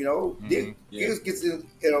 Diggs gets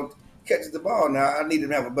catches the ball. Now I need him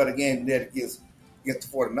to have a better game than that against the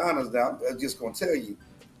 49ers. Now I'm just going to tell you,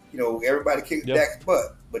 everybody kicked Dak's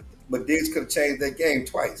butt, but Diggs could have changed that game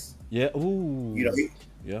twice. Yeah. Ooh. He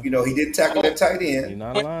didn't tackle that tight end. You're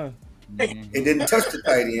not lying. It didn't touch the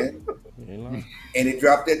tight end. And he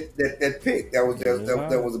dropped that pick.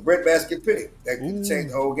 That was a breadbasket pick that could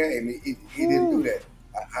change the whole game. He didn't do that.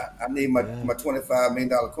 I need my $25 million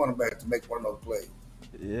cornerback to make one of those plays.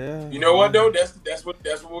 Yeah. You know what though? That's what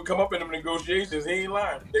will come up in them negotiations. He ain't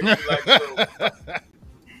lying. They be like, so.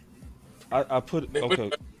 I put it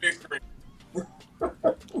okay.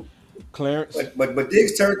 Clarence, but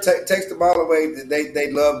Diggs takes the ball away.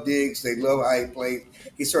 They love Diggs. They love how he played.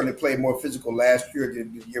 He certainly played more physical last year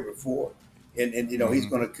than the year before, and he's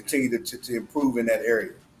going to continue to improve in that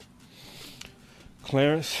area.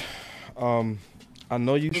 Clarence, I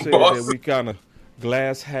know you said that we kind of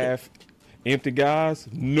glass half empty guys.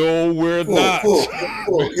 No, we're not.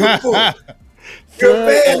 You're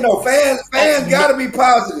a fan, though. Fans got to be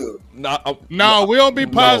positive. No, we don't be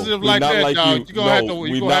positive like that, like dog. You're going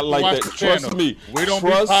to have to watch the channel. Trust me. We don't be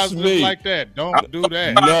positive like that. Don't do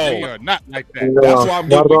that. No. We are not like that. No, that's why I'm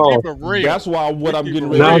not at all. Keep it real. That's why what I'm getting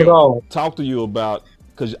Not ready at all. to talk to you about,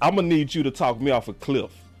 because I'm going to need you to talk me off a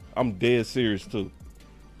cliff. I'm dead serious, too.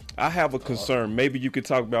 I have a concern. Maybe you could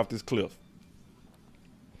talk about this cliff.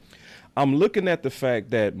 I'm looking at the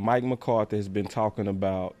fact that Mike McCarthy has been talking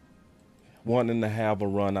about wanting to have a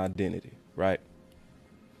run identity, right?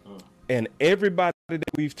 And everybody that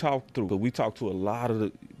we've talked through, but we talked to a lot of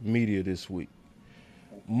the media this week,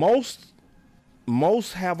 most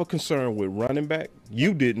have a concern with running back.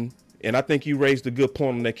 You didn't, and I think you raised a good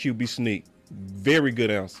point on that QB sneak. Very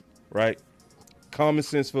good answer, right? Common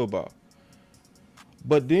sense football.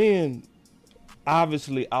 But then,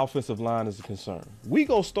 obviously, offensive line is a concern. We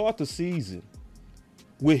go start the season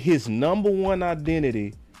with his number one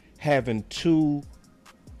identity having 2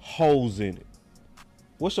 holes in it.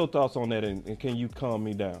 What's your thoughts on that, and can you calm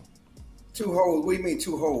me down? 2 holes? What do you mean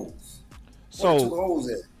 2 holes? So, what 2 holes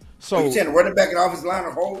in? So are you saying running back and offensive line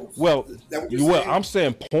are holes? Well, saying? I'm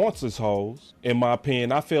saying points is holes, in my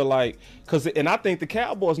opinion. I feel like, and I think the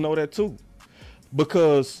Cowboys know that too.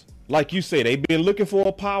 Because, like you said, they've been looking for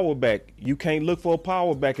a power back. You can't look for a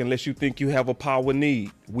power back unless you think you have a power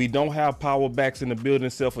need. We don't have power backs in the building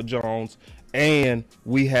except for Jones, and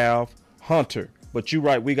we have Hunter. But you're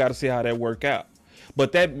right, we got to see how that work out.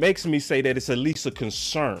 But that makes me say that it's at least a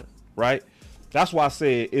concern, right? That's why I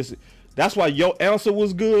said that's why your answer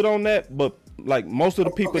was good on that. But like most of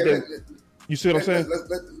the people you see what I'm saying?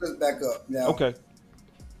 Let's back up now. Okay.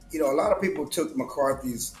 A lot of people took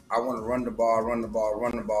McCarthy's "I want to run the ball"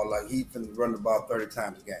 like he can run the ball 30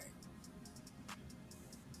 times a game.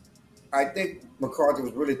 I think McCarthy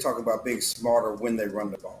was really talking about being smarter when they run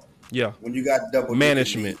the ball. Yeah. When you got double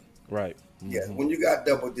management, right? Yeah, when you got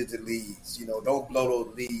double-digit leads, don't blow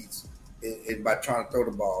those leads by trying to throw the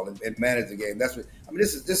ball and manage the game. That's what I mean.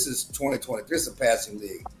 This is 2020. This is a passing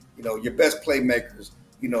league. Your best playmakers,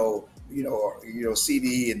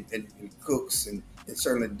 CD and Cooks and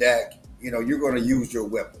certainly Dak. You're going to use your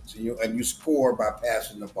weapons, and you score by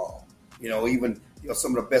passing the ball. Even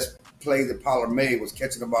some of the best plays that Pollard made was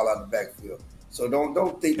catching the ball out of the backfield. So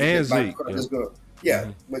don't think that Mike McCarthy is going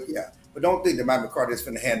to. But don't think that Mike McCarthy is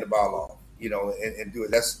going to hand the ball off. And do it.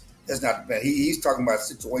 That's not the plan. He's talking about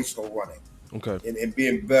situational running. Okay. And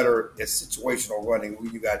being better at situational running.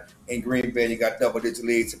 When you got in Green Bay, you got double-digit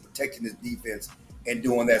leads and protecting his defense and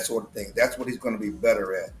doing that sort of thing. That's what he's going to be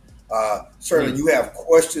better at. Certainly, you have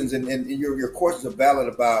questions, and your questions are valid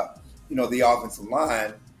about the offensive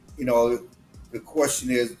line. The question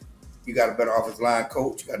is, you got a better offensive line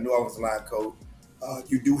coach. You got a new offensive line coach.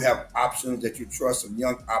 You do have options that you trust, some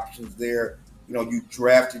young options there. You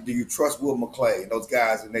drafted. Do you trust Will McClay and those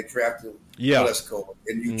guys? And they drafted Lesko,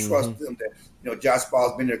 and you trust them that Josh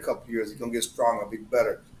Ball's been there a couple of years. He's gonna get stronger, be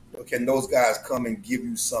better. Can those guys come and give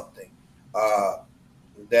you something?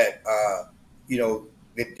 that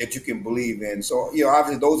that you can believe in. So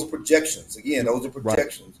obviously those are projections. Again, those are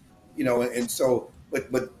projections. Right. And so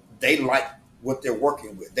but they like what they're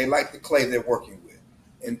working with. They like the clay they're working with,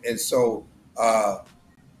 and so a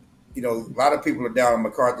lot of people are down on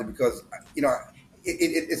McCarthy because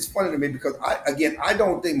it's funny to me because I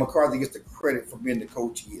don't think McCarthy gets the credit for being the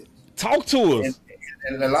coach he is. Talk to us.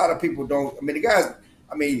 And a lot of people don't. I mean, the guys.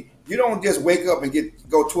 I mean, you don't just wake up and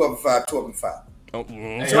go 12-5, 12-5. Oh,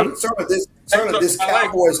 certainly this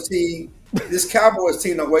Cowboys team. This Cowboys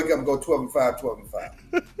team don't wake up and go 12-5,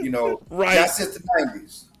 12-5. Right. Not since the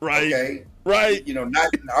 90s. Right. Okay. Right. I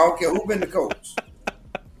don't care who's been the coach.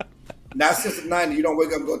 Not since the 90s, you don't wake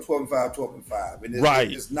up and go 12-5, 12-5. And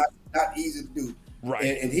it's not easy to do.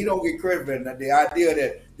 Right. And he don't get credit for it. The idea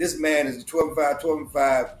that this man is 12-5,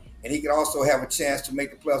 12-5, and he can also have a chance to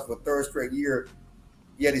make the playoffs for a third straight year.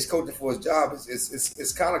 Yet he's coaching for his job.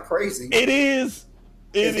 It's kind of crazy. It is.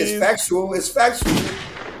 It's factual. It's factual.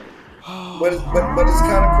 But it's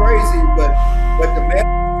kind of crazy. But the man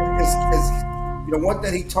is one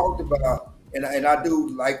thing he talked about, and I do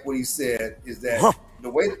like what he said, is that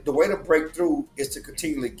the way to break through is to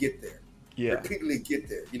continually get there. Yeah. Repeatedly get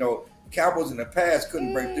there. Cowboys in the past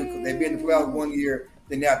couldn't break through because they've been in the playoffs 1 year,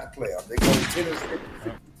 then they're out the playoffs. They go 10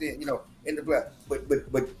 in the playoffs.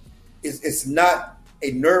 But it's not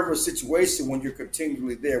a nervous situation when you're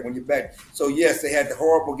continually there, when you're back. So yes, they had the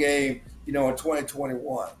horrible game, in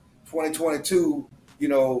 2021. 2022,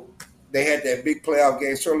 they had that big playoff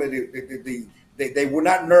game. Certainly they were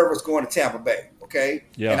not nervous going to Tampa Bay, okay?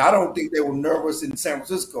 Yeah. And I don't think they were nervous in San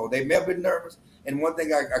Francisco. They may have been nervous. And one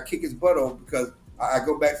thing I kick his butt over because I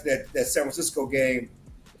go back to that San Francisco game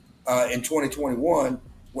in 2021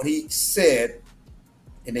 when he said,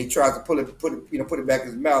 and they tried to put it back in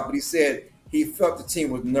his mouth, but he said he felt the team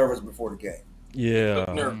was nervous before the game. Yeah.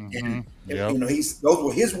 And those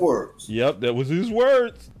were his words. Yep, that was his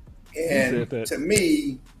words. And to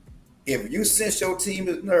me, if you sense your team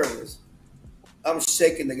is nervous, I'm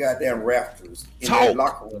shaking the goddamn rafters in that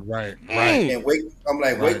locker room. Right. And wake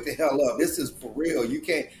the hell up. This is for real. You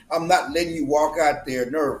can't. I'm not letting you walk out there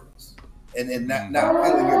nervous and not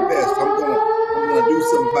feeling your best. I'm gonna do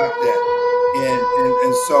something about that.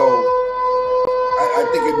 And so I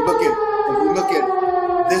think if you look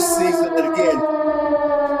at this season, and again,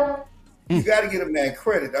 you got to give a man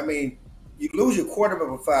credit. I mean, you lose your quarterback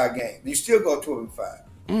for 5 games, and you still go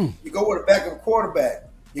 12-5. You go with a backup quarterback,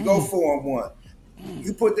 you go 4-1.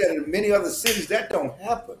 You put that in many other cities, that don't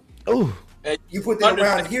happen. Oh, you put that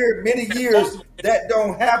around here many years, that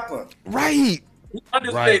don't happen. Right.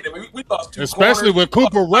 Right. We lost 2 especially with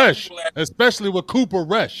Cooper Rush. Especially with Cooper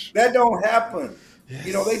Rush. That don't happen.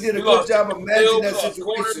 Yes. They did a good job of managing that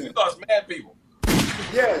situation. We lost mad people.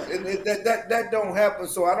 Yes, and that don't happen.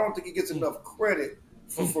 So I don't think he gets enough credit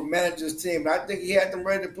for managing his team. I think he had them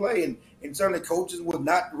ready to play, and certainly coaches was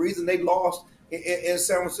not the reason they lost in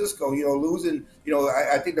San Francisco. Losing.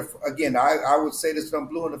 I think I would say this I'm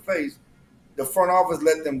blue in the face. The front office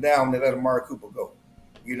let them down. They let Amari Cooper go.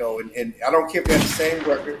 And I don't care if they had the same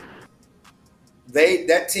record.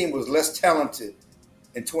 That team was less talented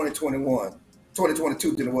in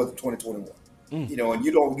 2022 than it was in 2021. And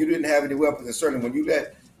you didn't have any weapons. And certainly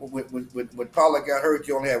when Pollard got hurt,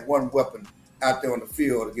 you only had one weapon out there on the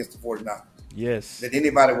field against the 49ers. Yes. That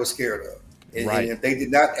anybody was scared of. And if they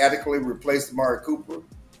did not adequately replace Amari Cooper,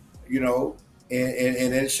 and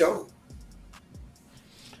it showed.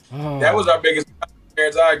 That was our biggest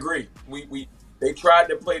concerns. I agree. They tried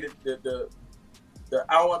to play the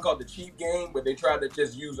I don't want to call it the cheap game, but they tried to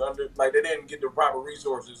just use they didn't get the proper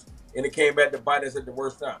resources, and it came back to bite us at the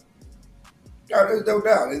worst time. There's no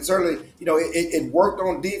doubt. And certainly, it worked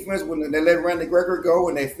on defense when they let Randy Gregory go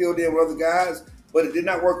and they filled in with other guys, but it did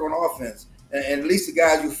not work on offense. And at least the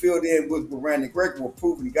guys you filled in with Randy Gregory were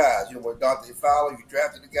proven guys. With Dante Fowler, you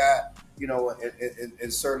drafted the guy,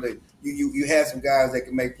 and certainly you had some guys that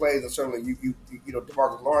can make plays, and certainly you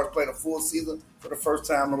DeMarcus Lawrence played a full season for the first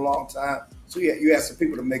time in a long time. So you had some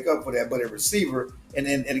people to make up for that, but a receiver, and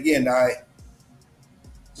again,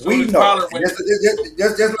 we know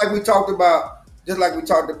just like we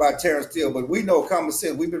talked about Terrence Steele, but we know common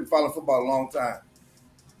sense. We've been following football a long time.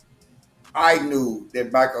 I knew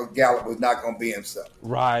that Michael Gallup was not going to be himself.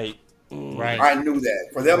 Right. I knew that.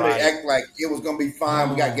 For them to act like it was going to be fine,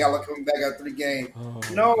 we got Gallup coming back after 3 games.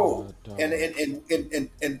 No. And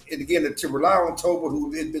again, to rely on Tolbert,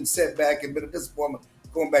 who had been set back and been a disappointment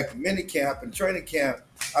going back to mini camp and training camp,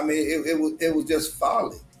 I mean, it was just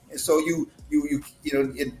folly. And so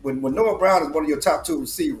when Noah Brown is one of your top 2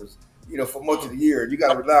 receivers, for much of the year, you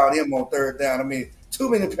got to rely on him on third down. I mean, too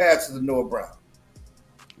many passes to Noah Brown.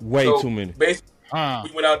 Way too many.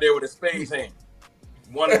 We went out there with a spades hand,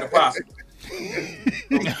 one in the posse.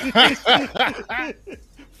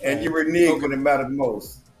 And you reneged when it mattered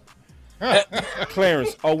most.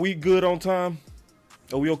 Clarence, are we good on time?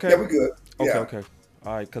 Are we okay? Yeah, we're good. Okay, Yeah. okay.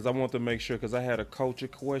 All right, because I want to make sure, because I had a culture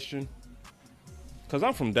question. Because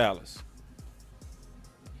I'm from Dallas.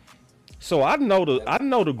 So I know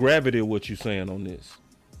the gravity of what you're saying on this.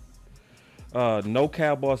 No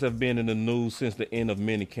Cowboys have been in the news since the end of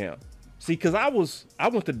minicamp. See, because I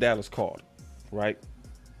went to Dallas Carter, right?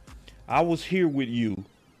 I was here with you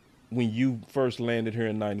when you first landed here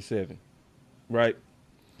in 97, right?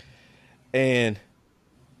 And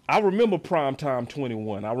I remember Primetime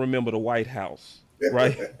 21. I remember the White House,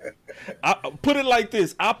 right? I put it like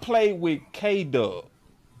this. I played with K-Dub,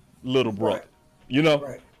 little brother, Right. you know?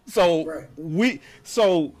 Right. So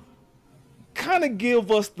so kind of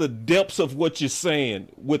give us the depths of what you're saying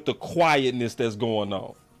with the quietness that's going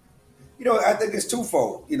on. I think it's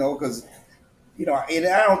twofold, because, and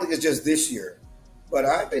I don't think it's just this year, but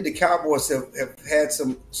I think the Cowboys have had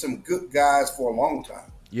some good guys for a long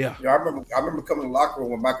time. Yeah. I remember coming to the locker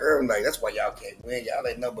room with Mike Irvin, like, that's why y'all can't win. Y'all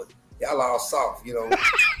ain't nothing but y'all all soft, it's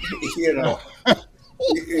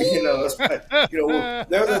like,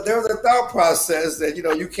 there's a thought process that,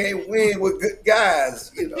 you can't win with good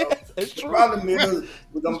guys, It's The true. problem is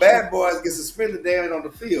with them bad boys get suspended down on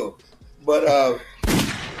the field. But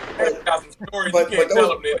Clarence got some stories you can't tell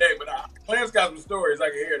them today, but Clarence got some stories I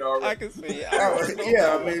can hear it already. I can see it.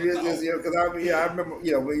 Because I remember,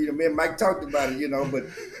 when me and Mike talked about it, but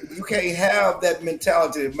you can't have that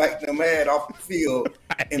mentality that Mike and them had off the field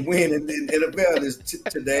and win in the NFL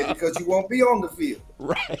today because you won't be on the field,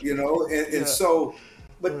 right? And so,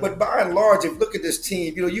 but by and large, if you look at this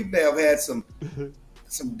team, you may have had some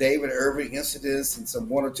David Irving incidents and some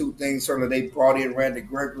one or two things. Certainly, they brought in Randy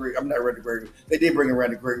Gregory. I'm not Randy Gregory. They did bring in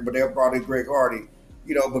Randy Gregory, but they brought in Greg Hardy.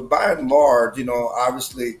 But by and large,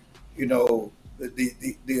 obviously, the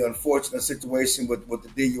unfortunate situation with the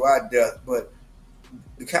DUI death. But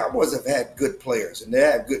the Cowboys have had good players and they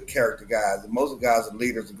have good character guys. And most of the guys are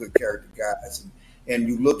leaders and good character guys. And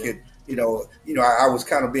you look at, I was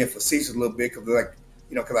kind of being facetious a little bit because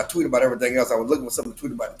because I tweet about everything else. I was looking for something to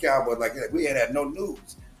tweet about the Cowboys. Like we ain't had no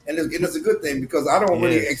news. And it's a good thing because I don't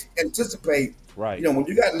really anticipate, right? When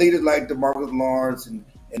you got leaders like DeMarcus Lawrence and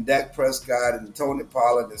Dak Prescott and Tony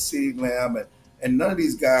Pollard and CeeDee Lamb and none of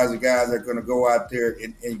these guys are guys that are going to go out there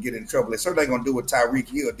and get in trouble. They certainly ain't going to do what Tyreek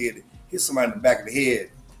Hill did, hit somebody in the back of the head,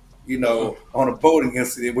 on a boating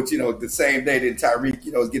incident, which, the same day that Tyreek,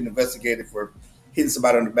 was getting investigated for hitting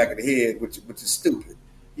somebody on the back of the head, which is stupid.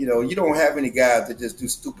 You don't have any guys that just do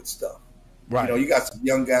stupid stuff. Right. You got some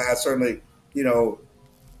young guys, certainly,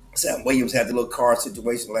 Sam Williams had the little car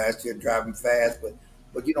situation last year, driving fast,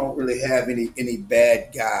 but you don't really have any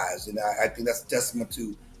bad guys. And I think that's a testament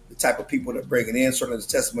to the type of people that bring it in. Certainly it's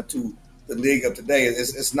a testament to the league of today.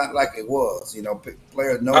 It's not like it was.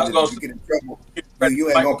 Players know that if you get in trouble, you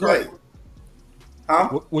ain't going to play. Huh?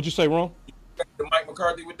 What'd you say, Ron? Mike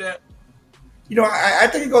McCarthy with that? I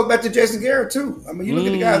think it goes back to Jason Garrett too. I mean, you look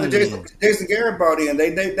at the guys that Jason Garrett brought in;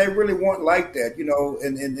 they really weren't like that,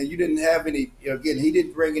 And you didn't have any. Again, he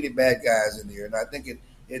didn't bring any bad guys in here, and I think it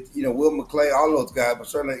Will McClay, all those guys, but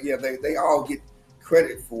certainly, they all get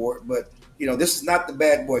credit for it. But this is not the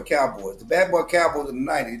bad boy Cowboys. The bad boy Cowboys in the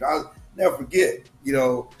 '90s. I'll never forget.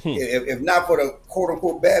 If not for the quote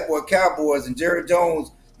unquote bad boy Cowboys and Jerry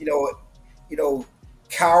Jones,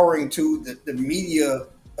 cowering to the media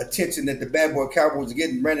attention that the bad boy Cowboys are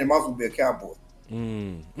getting, Brandon Moss would be a Cowboy.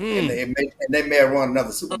 And they may have run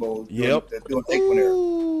another Super Bowl during Aikman era.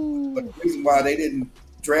 But the reason why they didn't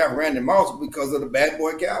draft Randy Moss was because of the bad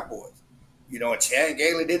boy Cowboys. And Chad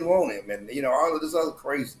Gailey didn't want him, and all of this other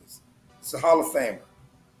craziness. It's a Hall of Famer.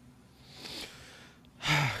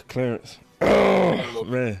 Clarence. Oh,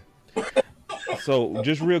 man. So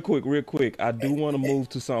just real quick, I do want to move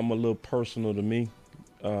to something a little personal to me.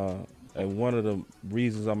 And one of the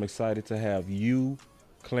reasons I'm excited to have you,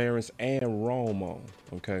 Clarence, and Rome on,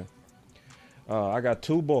 okay? I got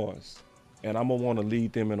two boys, and I'm going to want to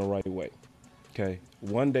lead them in the right way, okay?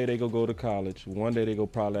 One day they go to college. One day they go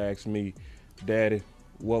probably ask me, Daddy,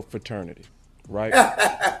 what fraternity, right?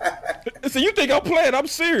 So you think I'm playing? I'm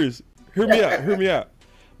serious. Hear me out.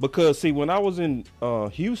 Because, see, when I was in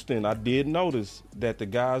Houston, I did notice that the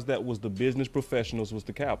guys that was the business professionals was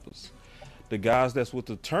the Kappas. The guys that's with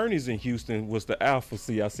the attorneys in Houston was the Alpha.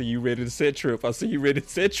 See, I see you ready to set trip.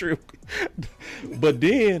 But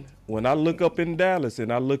then when I look up in Dallas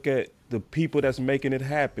and I look at the people that's making it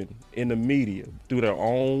happen in the media through their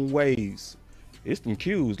own ways, It's them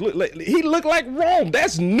cues. He looked like Rome.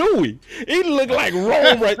 That's Newey. He looked like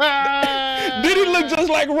Rome, right? Did he look just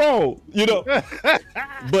like Rome? You know.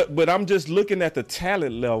 But I'm just looking at the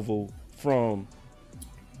talent level from.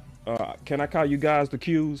 Can I call you guys the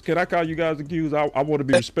cues? Can I call you guys the cues? I want to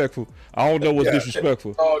be respectful. I don't know what's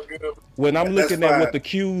disrespectful. Oh, good. When I'm looking at what the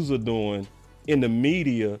cues are doing in the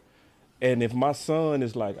media, and if my son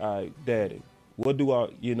is like, all right, daddy, what do I,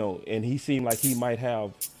 and he seemed like he might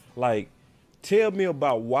have, like, tell me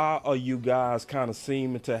about why are you guys kind of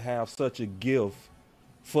seeming to have such a gift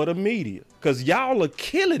for the media? Because y'all are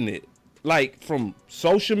killing it. Like from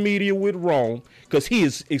social media with Rome, because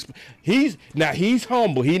he's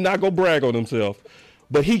humble. He's not gonna brag on himself,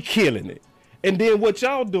 but he killing it. And then what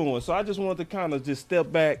y'all doing? So I just wanted to kind of just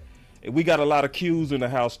step back. We got a lot of cues in the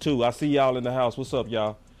house too. I see y'all in the house. What's up,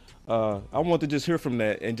 y'all? I want to just hear from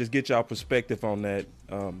that and just get y'all perspective on that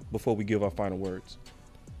before we give our final words.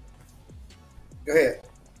 Go ahead.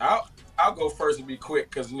 I'll go first and be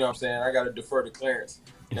quick because what I'm saying, I got to defer to Clarence.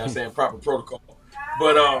 What I'm saying, proper protocol.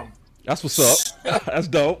 But that's what's up. That's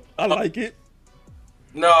dope. I like it.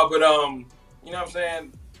 No, but what I'm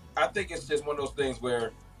saying, I think it's just one of those things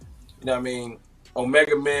where, what I mean,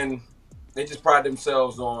 Omega men, they just pride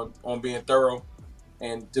themselves on being thorough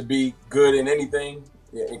and to be good in anything,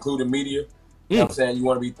 including media. You know what I'm saying? You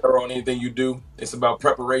want to be thorough in anything you do. It's about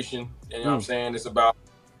preparation. And you know what I'm saying? It's about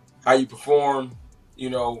how you perform,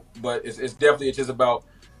 but it's definitely just about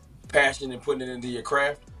passion and putting it into your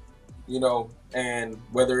craft, and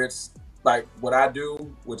whether it's like what I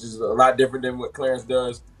do, which is a lot different than what Clarence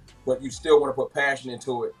does, but you still want to put passion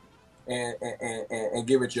into it and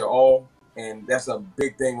give it your all. And that's a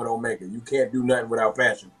big thing with Omega. You can't do nothing without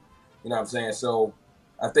passion. You know what I'm saying? So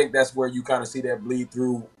I think that's where you kind of see that bleed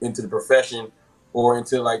through into the profession or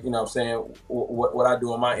into like, what I'm saying, what I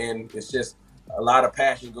do on my end. It's just a lot of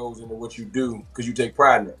passion goes into what you do because you take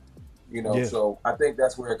pride in it. So I think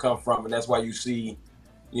that's where it comes from. And that's why you see,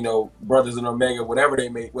 brothers in Omega, whatever they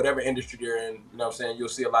make, whatever industry they're in, what I'm saying, you'll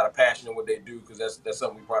see a lot of passion in what they do because that's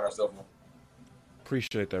something we pride ourselves on.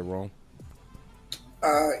 Appreciate that, Ron.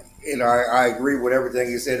 I agree with everything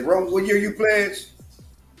you said. Ron, what year you pledged?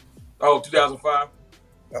 Oh, 2005.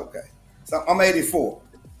 Okay. So I'm 84.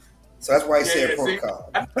 So that's why he said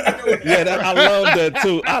protocol. I love that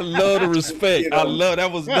too. I love the respect. I love that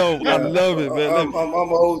was dope. I love it, man. I'm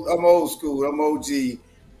old school. I'm OG.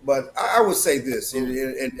 But I would say this,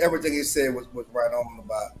 and everything he said was right on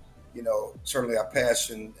about, certainly our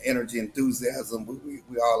passion, energy, enthusiasm.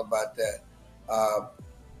 We all about that.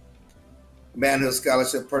 Manhood,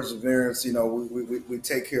 scholarship, perseverance. We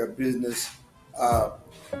take care of business.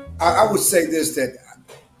 I would say this, that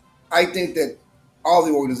I think that all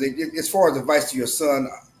the organizations, as far as advice to your son,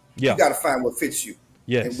 you got to find what fits you.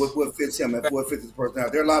 Yes. And what fits him and what fits his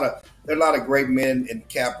personality. There are a lot of great men in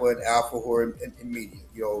Kappa and Alpha who are in media.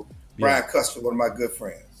 Brian Custer, one of my good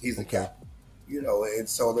friends, he's a Kappa. And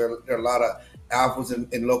so there are a lot of alphas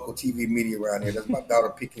in local TV media around here. That's my daughter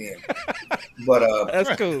picking in. But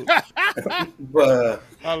that's cool. But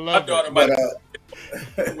I love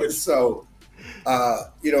that. So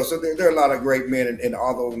there are a lot of great men in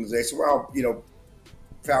all the organizations. We're all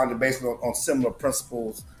founded based on similar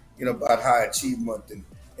principles. About high achievement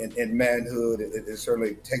and manhood and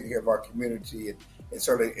certainly taking care of our community and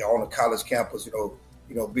certainly on a college campus,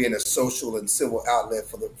 being a social and civil outlet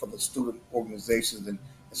for the student organizations and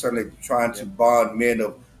certainly trying to bond men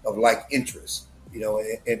of like interests,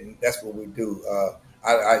 and that's what we do.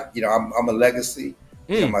 I'm a legacy,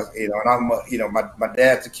 and my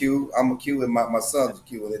dad's a Q, I'm a Q, and my son's a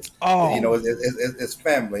Q. And it's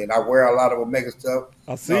family, and I wear a lot of Omega stuff.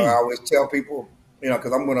 I see. I always tell people,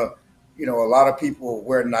 because I'm gonna, a lot of people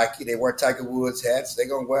wear Nike, they wear Tiger Woods hats, they're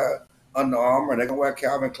gonna wear Under Armour, they're gonna wear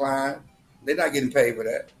Calvin Klein. They're not getting paid for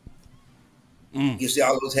that. You see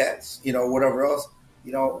all those hats, whatever else,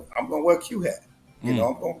 I'm gonna wear a Q hat. I'm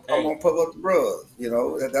gonna put up the bros.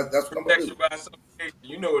 That's what I'm gonna do.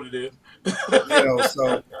 You know what it is.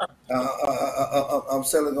 So I'm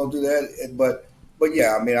certainly gonna do that. But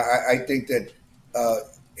yeah, I mean, I think that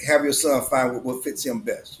have your son find what fits him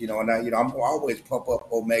best. And I'm always pump up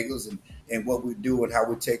Omegas and what we do and how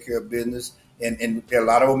we take care of business. And there are a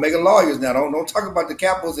lot of Omega lawyers now. Don't talk about the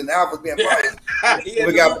Capitals and Alphas being lawyers.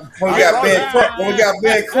 We got Ben Crump. We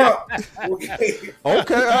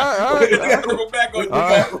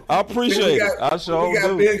I appreciate it. I sure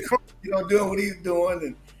do. Ben Crump, doing what he's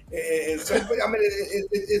doing, and so. But I mean,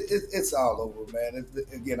 it's all over, man.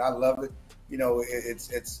 Again, I love it.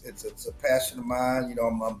 It's a passion of mine.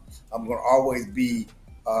 I'm going to always be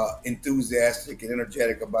enthusiastic and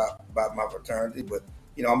energetic about my fraternity, but.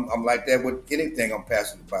 I'm like that with anything I'm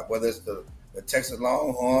passionate about, whether it's the the Texas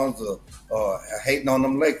Longhorns or hating on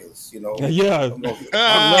them Lakers. You know. Yeah, I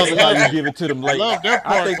love it how you give it to them. Like, I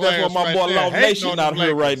think that's why my boy Law Nation out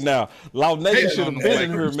here right now. Law Nation should have been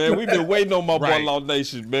in here, man. We've been waiting on my boy Law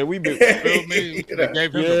Nation, man. We've been. Feel me? They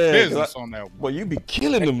gave him the business on that one. Well, you be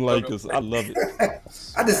killing them Lakers. I love it.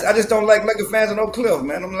 I just don't like Lakers fans in Oak Cliff,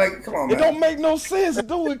 man. I'm like, come on, man. It don't make no sense,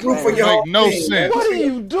 do it? Root for your Make own no team, sense. What are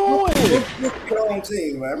you doing? Root for your own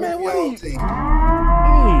team, man. Root for your own team.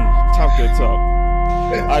 Talk that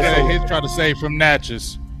talk. He's trying to save from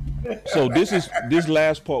Natchez. So this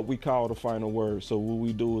last part we call the final word. So what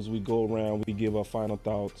we do is we go around, we give our final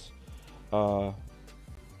thoughts.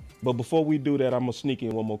 But before we do that, I'm gonna sneak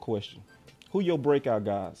in one more question. Who your breakout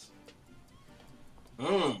guys?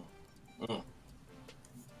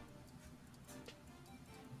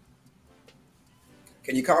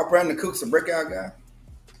 Can you call Brandon Cooks a breakout guy?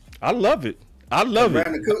 I love it.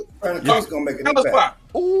 Brandon Cook's gonna make an impact.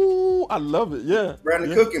 Ooh, I love it. Yeah.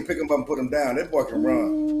 Brandon Cook can pick him up and put him down. That boy can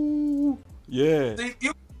run. Yeah. See,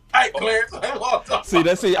 you right, Clarence.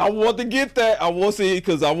 See, I want to get that. I want to see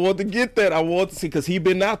because I want to get that. I want to see because he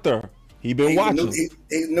been out there. He been watching.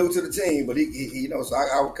 He's new to the team, but he you know, so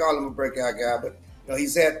I would call him a breakout guy. But you know,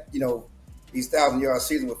 he's had these 1,000-yard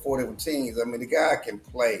season with 4 different teams. I mean, the guy can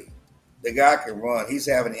play. The guy can run. He's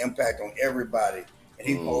having an impact on everybody.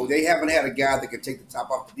 And they haven't had a guy that can take the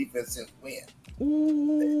top off the defense since when?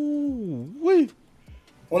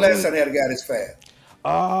 When last time they had a guy this fast?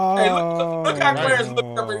 Hey, look how Clarence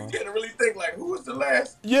looked up and he didn't really think like, who was the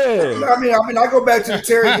last? Yeah. I mean, I go back to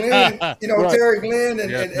Terry Glenn, Terry Glenn and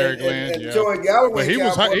Joey Galloway.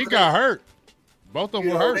 But he got hurt. Both of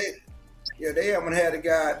them were hurt. They haven't had a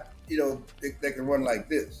guy, that can run like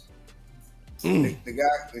this.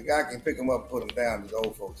 The guy can pick him up and put him down, as the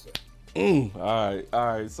old folks say. All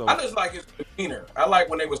right. So I just like his demeanor. I like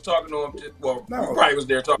when they was talking to him. You probably was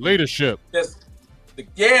there talking leadership. You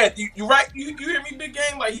right. You hear me, big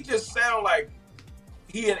game? Like he just sound like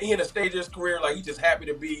he in a stage of his career. Like he just happy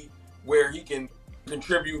to be where he can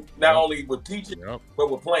contribute not only with teaching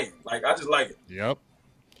but with playing. Like I just like it. Yep.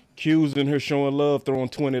 Q's in here showing love, throwing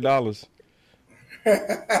 $20.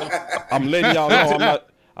 I'm letting y'all know.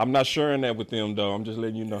 I'm not sharing that with them though. I'm just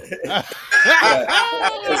letting you know. No,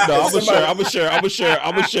 I'm gonna share. I promise you, I'm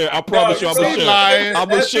gonna share. I'm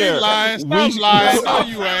gonna share. Stop lying. No,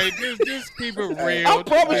 you ain't. Just keep it real. I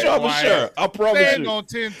promise you, I'm gonna share. I promise you. Stand on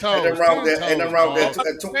 10 toes. Ain't wrong with that.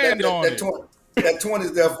 That 20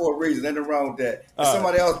 is there for a reason. Ain't wrong with that.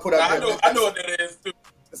 Somebody else put up. I know what that is too.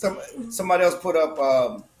 Somebody else put up.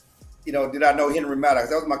 Did I know Henry Maddox?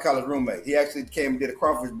 That was my college roommate. He actually came and did a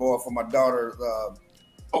crawfish boil for my daughter's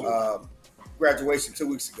graduation 2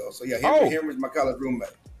 weeks ago. So yeah, Henry's my college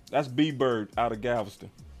roommate. That's B Bird out of Galveston.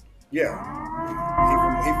 Yeah,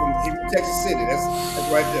 he from Texas City. That's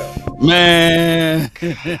right there. Man,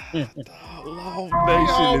 Law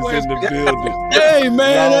Nation is in the building. Hey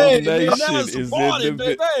man, Law hey, Nation that's a party,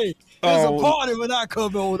 baby. It's a party when I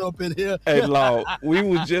come on up in here. Hey, Law, we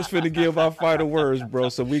was just finna give our final words, bro.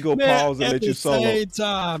 So we go pause and let you solo. At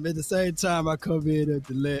the same time, I come in at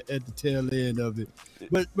the tail end of it.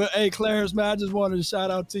 But hey, Clarence, man, I just wanted to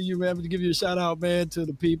shout out to you, man. To give you a shout out, man, to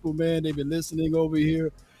the people, man. They've been listening over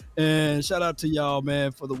here. And shout out to y'all,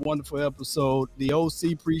 man, for the wonderful episode. The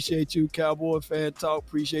OC, appreciate you. Cowboy Fan Talk,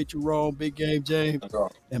 appreciate you, Ron. Big Game James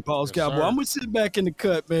and Paul's Cowboy. Sir. I'm gonna sit back in the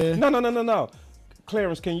cut, man. No.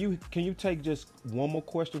 Clarence, can you take just one more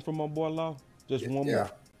question from my boy Law? Just one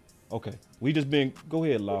more. Okay. We just been. Go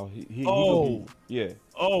ahead, Law. Yeah.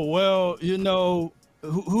 Oh well,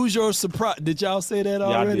 who's your surprise? Did y'all say that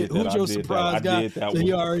already? Who's your surprise guy? So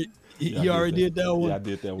he already did that one. Yeah, I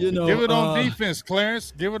did that one. Give it on defense,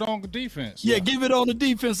 Clarence. Give it on defense. Yeah, give it on the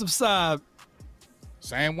defensive side.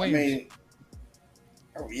 Sam Williams.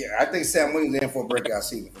 I think Sam Williams is in for a breakout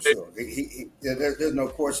season for sure. There's no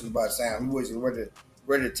question about Sam. He was ready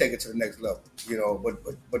to take it to the next level.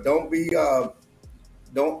 But don't be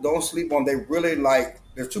don't sleep on. They really like.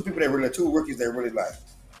 There's two rookies they really like.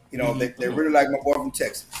 They really like my boy from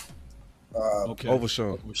Texas.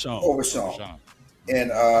 Overshawn.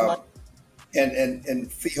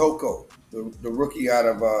 And Fihoko, the rookie out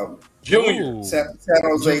of Junior San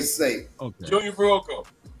Jose State. Okay. Junior Fihoko.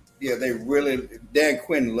 Yeah, Dan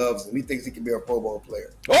Quinn loves him. He thinks he can be a Pro Bowl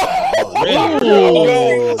player. I'm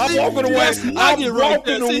walking away.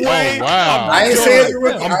 Wow. I ain't saying he's a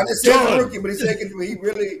rookie. I didn't say he's a rookie, but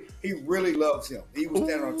he really loves him. He was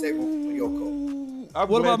standing on the table with Fihoko.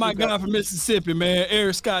 What about my guy from Mississippi, man,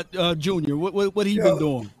 Eric Scott Jr.? What he been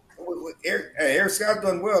doing? Eric Scott's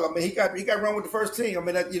done well. I mean, he got run with the first team. I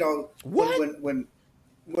mean, when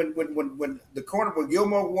the corner when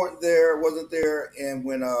Gilmore wasn't there, and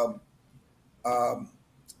when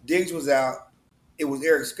Diggs was out. It was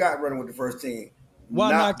Eric Scott running with the first team.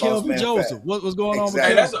 Why not Kelvin Joseph? What was going on with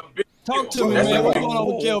Exactly. Kelvin? Talk to me, man. What's going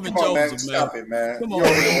on with Kelvin Joseph, man? Stop it, man. Come on,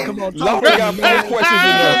 man. Come on. Talk Lawler to got me, 4 man.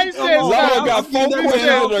 questions in there. Lawler got 4 questions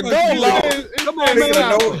in there. Go, Lawler. Come on,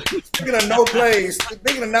 man. Speaking of no plays,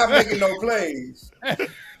 speaking of not making no plays,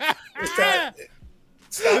 it's time.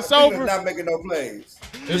 It's over. Not making no plays.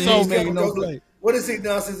 It's over. Making no play. What has he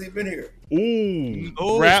done since he's been here?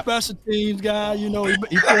 Special teams guy. You know, he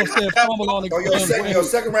forced that fumble on the your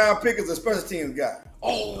second round pick is a special teams guy.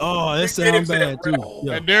 Oh, that sounds bad too.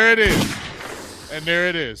 Yeah. And there it is. And there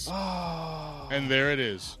it is. And there it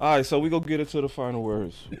is. All right, so we gonna get into the final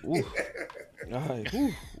words. Ooh. All right.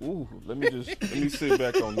 Ooh. Let me sit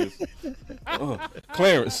back on this.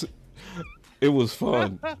 Clarence, it was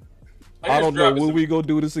fun. I don't know when we gonna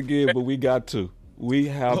do this again, but we got to. We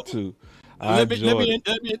have to.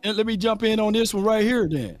 Let me jump in on this one right here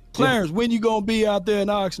then. Clarence, when you gonna be out there in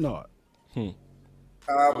Oxnard? We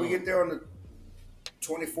get there on the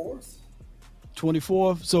 24th.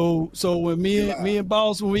 24th. So when me and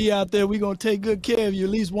Boss, when we out there, we gonna take good care of you at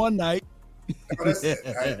least one night. Listen,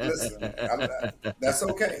 that's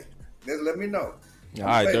okay. Just let me know. All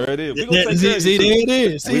right, there it is. We gonna take care of you. There it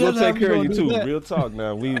is. We gonna take care of you too. Real talk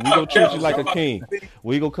now. We gonna treat you like a king.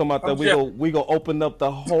 We gonna come out there. We gonna open up the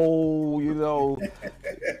whole,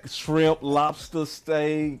 shrimp, lobster,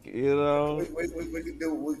 steak. We can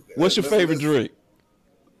do. What's your favorite drink?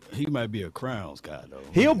 He might be a Crowns guy though.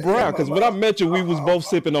 He a Brown because when I met you, we was both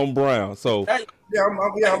sipping on Brown. So I'm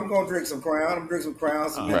gonna drink some Crown. I'm drink some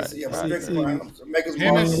Crowns. Some right. drink some Crowns. Make us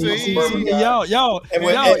y'all on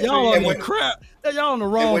the crap. Y'all on the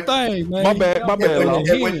wrong thing, man. My bad.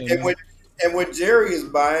 And when Jerry is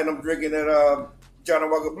buying, I'm drinking at Johnny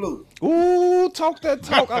Walker Blue. Ooh, talk that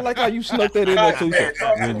talk. I like how you snuck that in there too.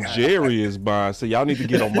 When Jerry is buying, so y'all need to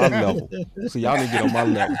get on my level.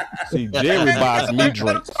 See, Jerry buys me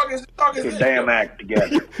drinks. Get your damn act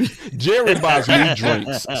together. Jerry buys me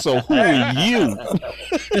drinks. So who are you?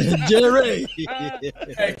 Jerry.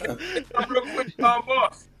 Hey, real quick,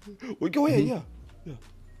 boss. Well, go ahead, yeah.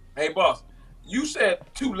 Hey, boss. You said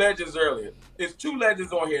 2 legends earlier. There's 2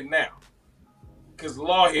 legends on here now. Because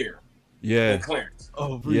Law here. Yeah. And Clarence.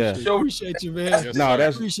 Oh, appreciate you, man. Yes, no,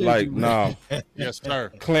 that's like, no. Yes,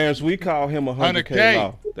 sir. Clarence, we call him 100K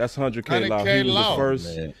Law. That's 100K Law. He was the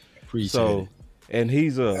first. Man, appreciate it. And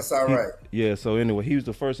he's that's all right. So anyway, he was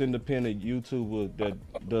the first independent YouTuber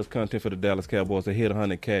that does content for the Dallas Cowboys to hit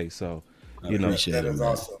 100K. So, appreciate that is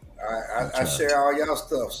awesome. I share all y'all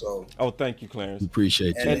stuff. So. Oh, thank you, Clarence.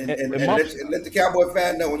 Appreciate you. And let the Cowboy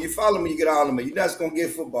fan know when you follow me, you get all of me. You're not just gonna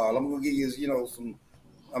get football. I'm gonna give you, some.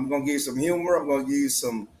 I'm gonna give you some humor. I'm gonna give you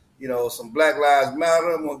some, some Black Lives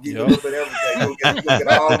Matter. I'm gonna give you a little bit of everything. You'll get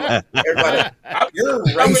all of it. Everybody, you're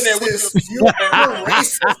racist. You're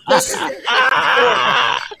racist.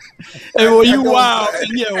 Hey, well, you wild.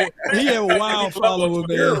 He had a wild follower,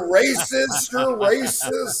 man. You're racist. You're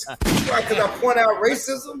racist. Why? Because I point out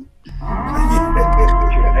racism. Get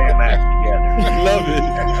your damn act together. Love it.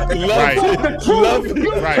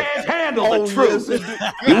 Right. Can't handle the truth. Yes.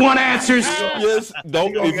 You want answers? Yes.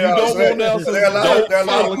 Don't. If you don't want answers, don't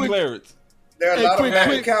follow Clarence. There are a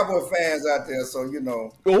lot of Cowboy fans out there, so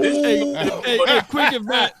Hey, quick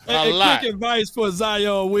advice. Quick advice for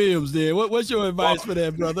Zion Williams. There, what's your advice for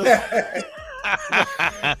that, brother?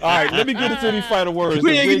 All right, let me get into these final words.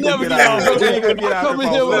 We ain't gonna get out of here.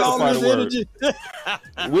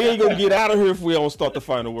 We ain't gonna get out of here if we don't start the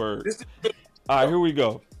final word. All right, here we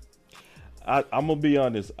go. I'm gonna be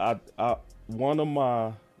honest. One of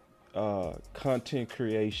my content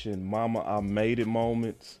creation, Mama, I made it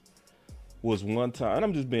moments was one time, and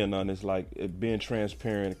I'm just being honest, like being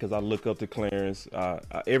transparent, because I look up to Clarence.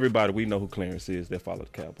 Everybody, we know who Clarence is that follow the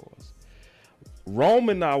Cowboys. Rome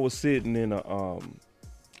and I was sitting in a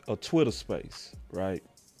Twitter space, right?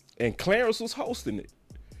 And Clarence was hosting it.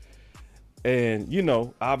 And,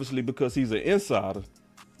 obviously because he's an insider,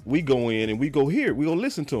 we go in and we go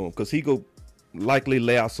listen to him because he go likely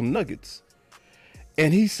lay out some nuggets.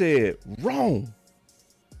 And he said, Rome,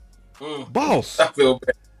 boss. I feel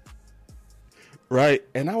bad. Right?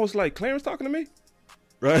 And I was like, Clarence talking to me?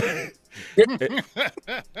 Right?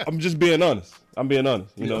 I'm just being honest.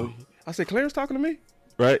 I said, Clarence talking to me?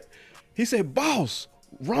 Right? He said, boss,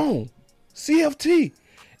 Rome, CFT.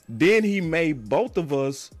 Then he made both of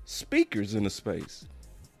us speakers in the space.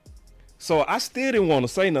 So I still didn't want to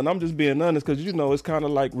say nothing. I'm just being honest because, it's kind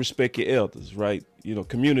of like respect your elders, right?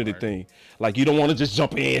 Community thing. Like you don't want to just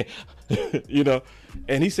jump in,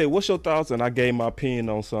 And he said, what's your thoughts? And I gave my opinion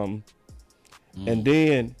on something. And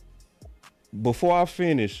then before I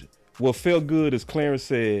finished, what felt good is Clarence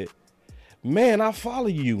said, man, I follow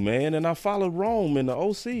you, man, and I follow Rome and the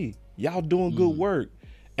OC. Y'all doing good work.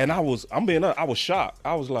 And I was shocked.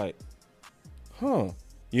 I was like, huh,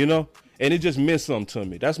 you know, and it just meant something to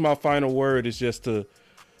me. That's my final word, is just to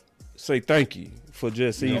say thank you for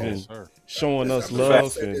just even showing us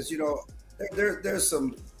love. And, you know, there's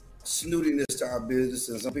some snootiness to our business,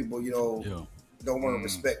 and some people, you know, don't want to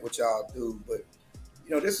respect what y'all do. But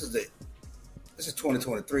you know, this is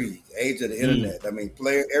 2023, the age of the internet. I mean,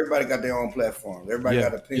 everybody got their own platform. Everybody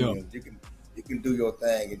got opinions. You can do your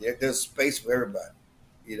thing, and there's space for everybody.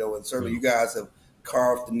 You know, and certainly you guys have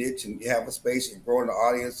carved the niche, and you have a space and growing the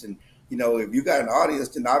audience. And you know, if you got an audience,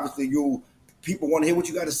 then obviously people want to hear what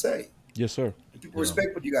you got to say. Yes, sir. And people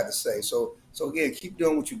respect what you got to say. So again, keep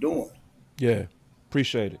doing what you're doing. Yeah,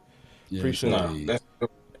 appreciate it. Yeah, appreciate it.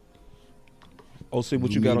 OC,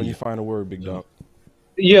 what you got on your final word, big dog?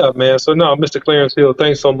 Yeah, man. So no, Mr. Clarence Hill,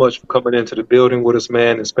 thanks so much for coming into the building with us,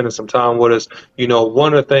 man, and spending some time with us. You know,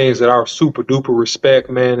 one of the things that our super duper respect,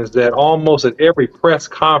 man, is that almost at every press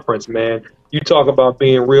conference, man, you talk about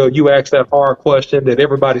being real. You ask that hard question that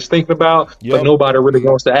everybody's thinking about, but nobody really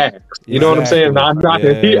wants to ask. You know what I'm saying? I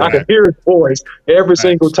can hear his voice every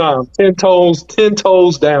single time, 10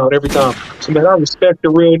 toes down every time. So, man, I respect the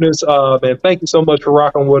realness. Man, thank you so much for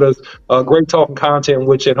rocking with us. Great talking content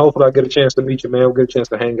with you, and hopefully I get a chance to meet you, man. We'll get a chance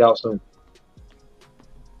to hang out soon.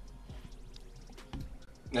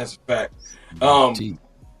 That's a fact.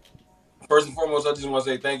 First and foremost, I just want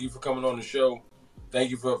to say thank you for coming on the show. Thank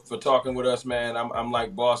you for talking with us, man. I'm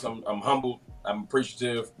like, boss, I'm humbled. I'm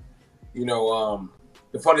appreciative. You know,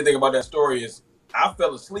 the funny thing about that story is I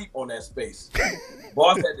fell asleep on that space.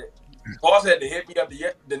 Boss had to hit me up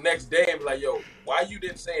the next day and be like, yo, why you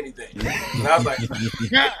didn't say anything? And I was like,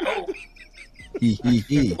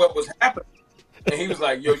 what was happening? And he was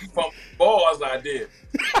like, yo, you pumped the ball. I was like, I did.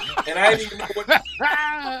 And I didn't even know what.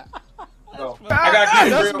 So, I got to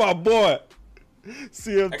keep it real. That's my boy.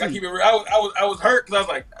 CFT. I gotta keep it real. I was hurt because I was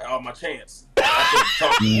like, oh, my chance.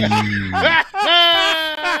 I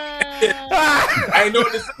ain't know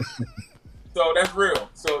what to say. So that's real.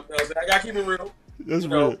 So I gotta keep it real. That's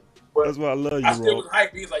real. That's why I love you, I still was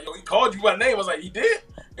hyped. He's like, yo, he called you by name. I was like, he did?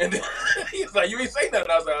 And then he's like, you ain't say nothing.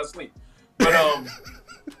 I was like, I was asleep. But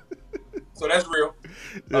so that's real.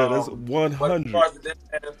 Yeah, that's 100. As far as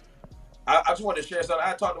I just wanted to share something.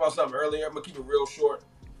 I talked about something earlier. I'm gonna keep it real short.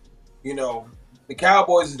 You know, the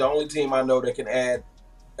Cowboys is the only team I know that can add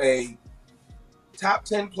a top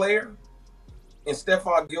 10 player in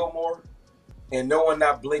Stephon Gilmore and no one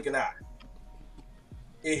not blink an eye.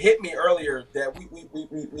 It hit me earlier that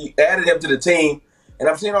we added him to the team, and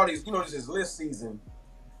I'm seeing all these, you know, this is list season,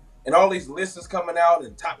 and all these lists is coming out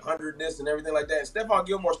and top 100 this and everything like that. And Stephon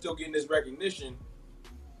Gilmore's still getting this recognition,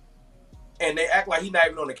 and they act like he's not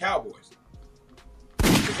even on the Cowboys.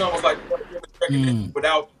 It's almost like recognition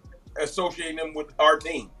without associating them with our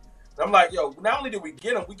team. And I'm like, yo, not only did we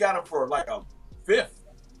get him, we got him for like a fifth.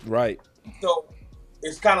 Right. So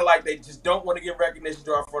it's kind of like they just don't want to give recognition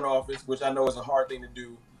to our front office, which I know is a hard thing to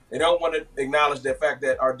do. They don't want to acknowledge the fact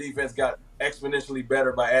that our defense got exponentially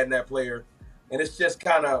better by adding that player. And it's just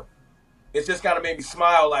kind of made me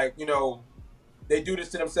smile. Like, you know, they do this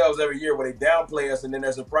to themselves every year where they downplay us and then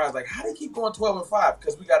they're surprised. Like, how do they keep going 12-5?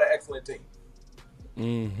 Because we got an excellent team.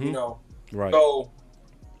 Mm-hmm. You know? Right. So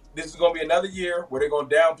this is going to be another year where they're going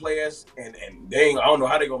to downplay us, and I don't know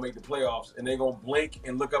how they're going to make the playoffs, and they're going to blink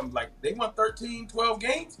and look up and like, they won 13, 12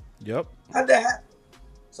 games? Yep. How'd that happen?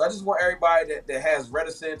 So I just want everybody that has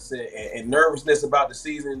reticence and nervousness about the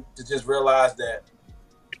season to just realize that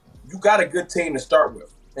you got a good team to start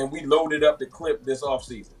with, and we loaded up the clip this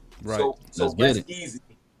offseason. Right. So that's easy.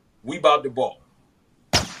 We about the ball.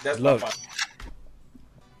 That's love it.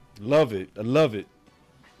 Love it. I love it.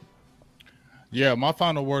 Yeah, my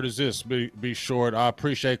final word is this: be short. I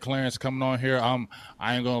appreciate Clarence coming on here.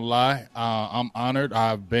 I ain't gonna lie. I'm honored.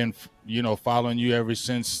 I've been, following you ever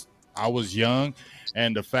since I was young,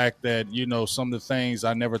 and the fact that some of the things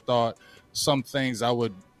I never thought, some things I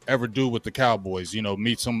would ever do with the Cowboys.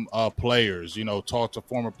 Meet some players. Talk to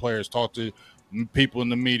former players. Talk to people in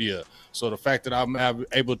the media. So the fact that I'm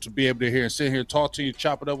able to hear and sit here and talk to you,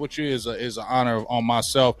 chop it up with you is an honor on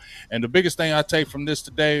myself. And the biggest thing I take from this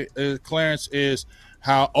today, Clarence, is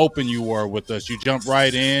how open you were with us. You jumped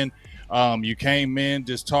right in. You came in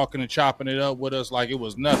just talking and chopping it up with us like it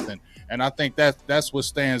was nothing. And I think that's what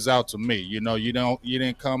stands out to me. You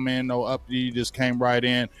didn't come in no up. You just came right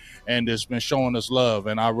in and just been showing us love.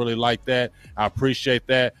 And I really like that. I appreciate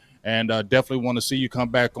that. And definitely want to see you come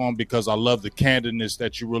back on because I love the candidness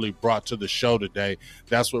that you really brought to the show today.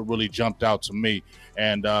 That's what really jumped out to me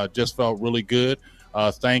and just felt really good.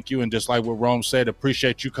 Thank you. And just like what Rome said,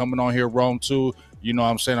 appreciate you coming on here, Rome, too. You know what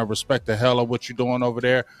I'm saying? I respect the hell of what you're doing over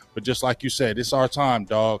there. But just like you said, it's our time,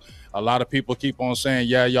 dog. A lot of people keep on saying,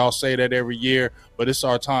 yeah, y'all say that every year, but it's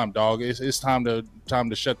our time, dog. It's time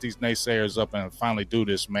to shut these naysayers up and finally do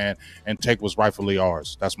this, man, and take what's rightfully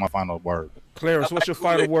ours. That's my final word. Clarence, what's your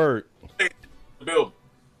final word? Bill.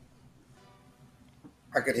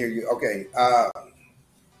 I could hear you. Okay.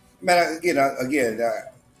 Man,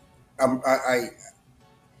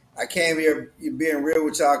 I came here being real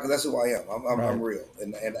with y'all because that's who I am. I'm real,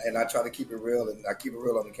 and I try to keep it real, and I keep it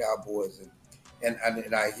real on the Cowboys, and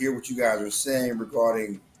I hear what you guys are saying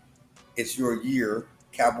regarding it's your year,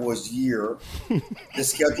 Cowboys' year. The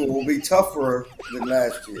schedule will be tougher than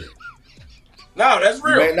last year. No, that's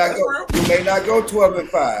real. You may not go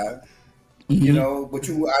 12-5. You know, but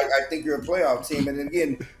I think you're a playoff team, and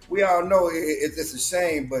again, we all know it's a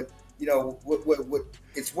shame, but you know what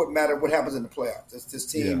matters what happens in the playoffs. This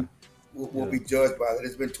team will be judged by that.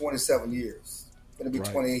 It's been 27 years. It's going to be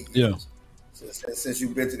 28 years since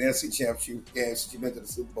you've been to the NFC Championship game, since you've been to the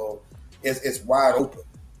Super Bowl. It's wide open.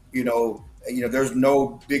 You know, there's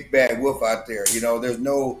no big bad wolf out there. You know, there's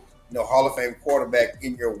no Hall of Fame quarterback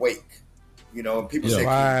in your wake. You know, and people say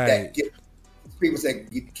People say,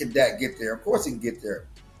 can Dak get there? Of course he can get there.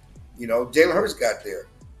 You know, Jalen Hurts got there.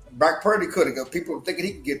 Brock Purdy could have got. People thinking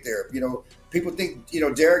he can get there. You know, people think,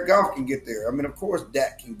 Jared Goff can get there. I mean, of course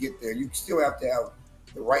Dak can get there. You still have to have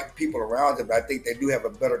the right people around him. I think they do have a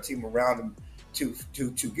better team around him to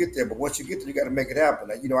get there. But once you get there, you got to make it happen.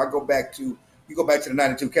 You know, I go back to the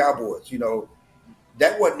 92 Cowboys. You know,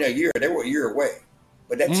 that wasn't a year. They were a year away.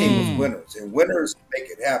 But that team was winners. And winners make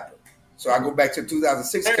it happen. So I go back to the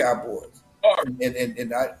 2006 Cowboys.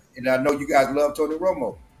 And I know you guys love Tony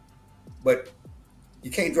Romo, but you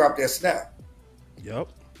can't drop that snap. Yep.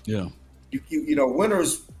 Yeah. You know,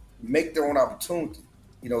 winners make their own opportunity.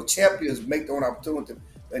 You know, champions make their own opportunity.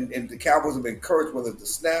 And the Cowboys have been encouraged, whether it's the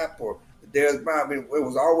snap or the Dez Bryant. I mean, it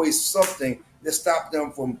was always something that stopped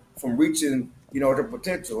them from reaching, their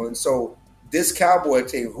potential. And so this Cowboy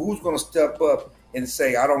team, who's going to step up and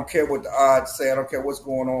say, I don't care what the odds say, I don't care what's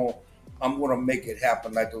going on, I'm going to make it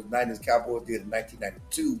happen like those 90s Cowboys did in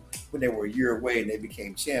 1992 when they were a year away and they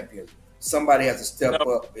became champions. Somebody has to step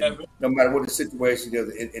up, and, no matter what the situation is,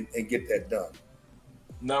 and get that done.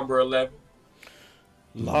 Number 11.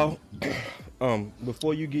 Law,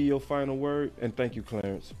 before you give your final word, and thank you,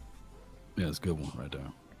 Clarence. Yeah, it's a good one right there.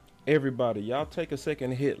 Everybody, y'all take a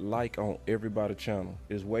second and hit like on everybody's channel.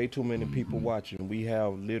 There's way too many people watching. We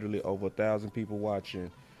have literally over 1,000 people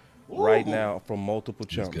watching right now from multiple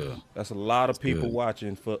channels. That's a lot of people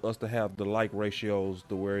watching for us to have the like ratios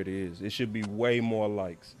to where it is. It should be way more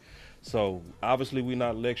likes. So obviously we're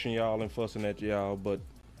not lecturing y'all and fussing at y'all, but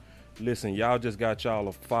listen, y'all just got y'all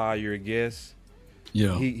a fire guest.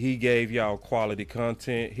 Yeah. He gave y'all quality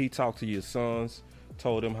content. He talked to your sons,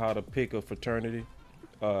 told them how to pick a fraternity.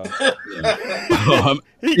 I'm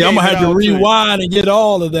gonna have to rewind and get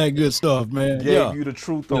all of that good stuff, man. Gave you the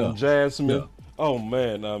truth on Jasmine. Yeah. Oh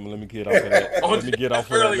man, let me get off of that. Let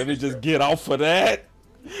me just get off of that.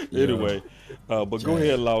 Anyway, but go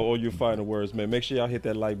ahead, Law, on your final words, man. Make sure y'all hit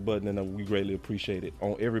that like button, and we greatly appreciate it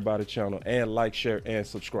on everybody's channel. And like, share, and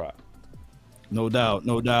subscribe. No doubt,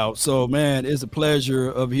 no doubt. So, man, it's a pleasure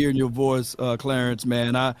of hearing your voice, Clarence,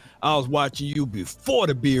 man. I was watching you before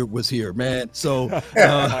the beard was here, man. So, and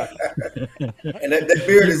that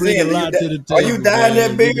beard is in. Are you dyeing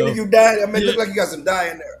that beard? Are you dyeing? I mean, it looks like you got some dye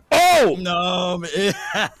in there. Oh no, man!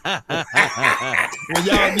 When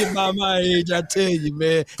y'all get by my age, I tell you,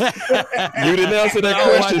 man. You didn't answer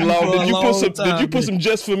that question, Law. Did you put some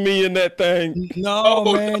just for me in that thing? No,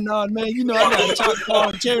 man. You know I got Choctaw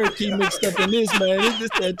and Cherokee mixed up in this, man. It's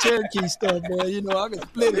just that Cherokee stuff, man. You know I can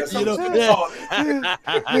split it. You know. Yeah.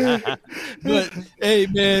 But hey,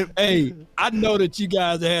 man, I know that you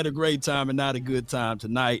guys had a great time and not a good time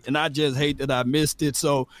tonight, and I just hate that I missed it.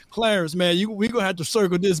 So, Clarence, man, we're gonna have to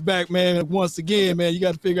circle this back, man. Once again, man, you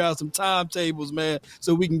got to figure out some timetables, man,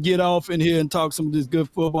 so we can get off in here and talk some of this good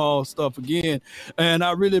football stuff again. And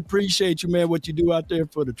I really appreciate you, man, what you do out there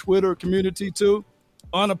for the Twitter community too.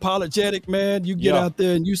 Unapologetic, man. You get out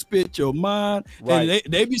there and you spit your mind. Right.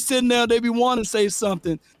 And they be sitting there, they be wanting to say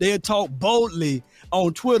something. They'll talk boldly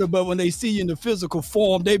on Twitter, but when they see you in the physical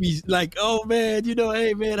form, they be like, oh man,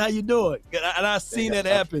 hey man, how you doing? And I seen that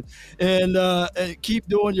happen. And keep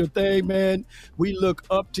doing your thing, man. We look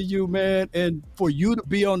up to you, man. And for you to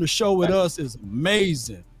be on the show with us is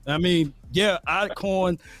amazing. I mean, I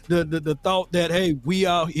coined the thought that, hey, we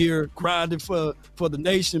out here grinding for the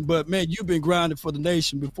nation, but man, you've been grinding for the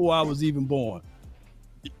nation before I was even born.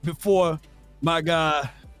 Before my guy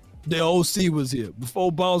the OC was here.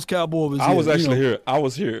 Before Boss Cowboy was here. I was actually here. I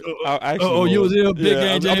was here. You was here? Big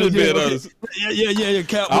yeah, Game I'm James. being honest. Yeah.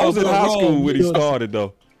 Cowboy I was in high school when he started,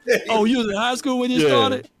 though. Oh, you was in high school when you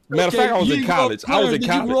started? Matter of fact, I was in college.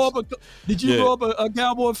 Did you grow up a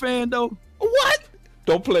Cowboy fan, though? What?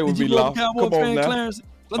 Don't play with me, Law. Come on now. Clarence?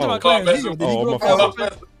 Let's talk about Clarence. Did he grow up a Cowboy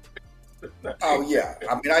fan? Oh yeah,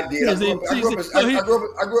 I mean I did. I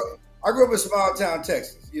grew up in small town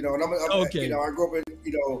Texas, you know, and okay. You know, I grew up in,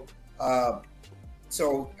 you know,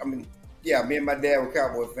 so I mean, yeah, me and my dad were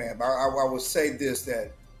Cowboy fans. But I would say this,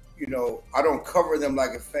 that, you know, I don't cover them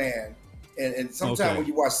like a fan, and sometimes when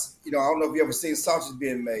you watch, you know, I don't know if you ever seen sausage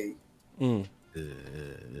being made. You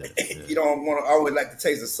don't want to always like to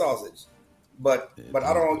taste the sausage, but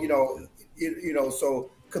I don't, you know,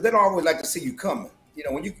 so because they don't always like to see you coming. You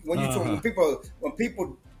know, when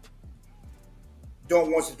people don't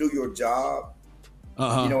want you to do your job,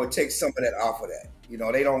 you know, it takes some of that off of that. You know,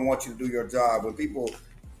 they don't want you to do your job. When people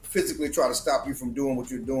physically try to stop you from doing what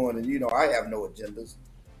you're doing, and, you know, I have no agendas.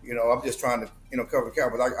 You know, I'm just trying to, you know, cover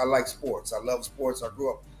Cowboys. I like sports. I love sports. I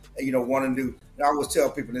grew up, you know, wanting to do. And I always tell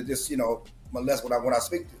people to just, you know, unless when I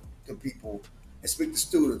speak to people and speak to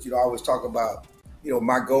students, you know, I always talk about, you know,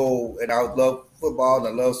 my goal, and I love football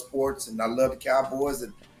and I love sports and I love the Cowboys,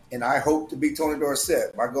 and I hope to be Tony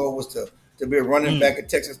Dorsett. My goal was to be a running back at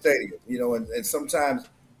Texas Stadium, you know, and sometimes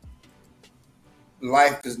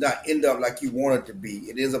life does not end up like you want it to be.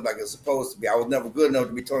 It ends up like it's supposed to be. I was never good enough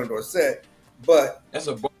to be Tony Dorsett, but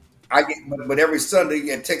but every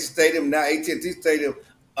Sunday at Texas Stadium, now AT&T Stadium,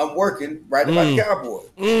 I'm working right about the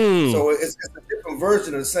Cowboys. So it's a different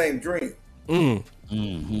version of the same dream.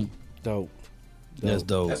 Dope. That's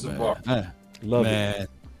dope. That's man. a bar. Love man.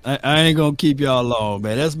 I ain't gonna keep y'all long,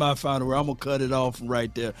 man. That's my final word. I'm gonna cut it off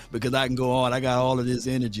right there because I can go on. I got all of this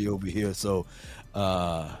energy over here. So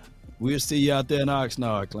we'll see you out there in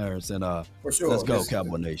Oxnard, Clarence, and for sure. Let's go,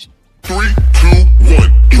 Cowboy Nation. 3, 2,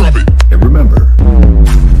 1, drop it. And remember,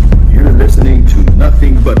 you're listening to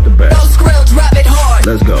nothing but the best. Those grills rub it hard.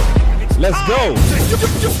 Let's go. Let's go.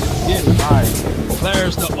 Yeah, all right.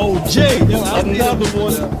 Clarence the OJ.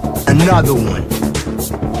 Another one.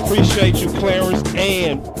 Appreciate you, Clarence,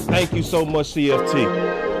 and thank you so much, CFT.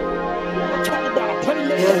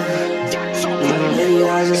 Maybe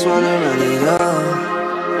I just wanna run it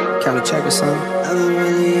up. Can we check or something? I've been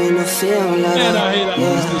really in the field, Man, I hate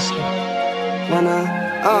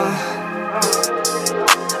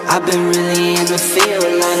I've been really in the field,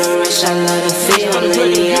 lot of rush, I love the feel.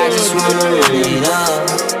 Lately, I just wanna run it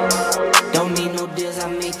up. Don't need no deals, I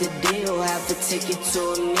make the deal. Have to take it to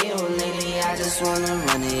a meal. Lately, I just wanna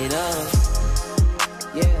run it up.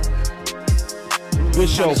 Yeah. Good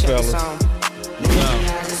show, fellas. I'm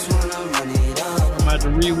about to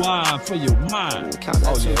rewind for your mind.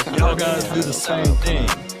 Oh, yeah. Y'all guys do the same thing.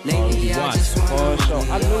 Watch. Fun show.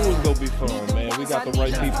 I knew it was going to be fun, man. We got the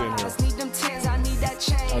right people in here.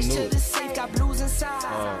 I knew it.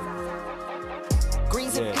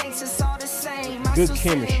 Good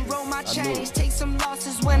chemistry. I knew it. Take some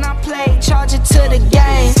losses when I play, charge it to the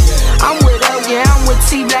game. I'm with L, yeah, I'm with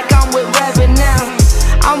T Black, I'm with Reverend now.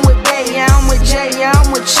 I'm with Bay, yeah, I'm with Jay, yeah,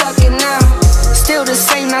 I'm with Chuck and now. Still the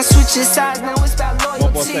same, not switching sides, now it's about loyalty.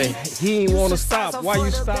 My boy say, he ain't want to stop. Why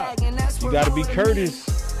you stop? You got to be Curtis.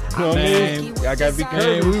 You know what I mean? I got to be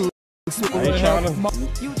Curtis. I ain't trying to.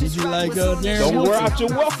 Did you like Don't wear out your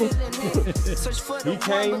welcome. He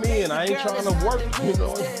came in. I ain't trying to work. You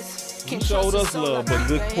know, he showed us love, but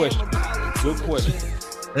good question. Good question.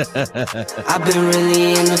 I've been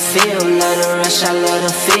really in the field, love the rush, I love the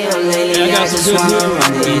feel. Lately, I just wanna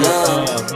run it up.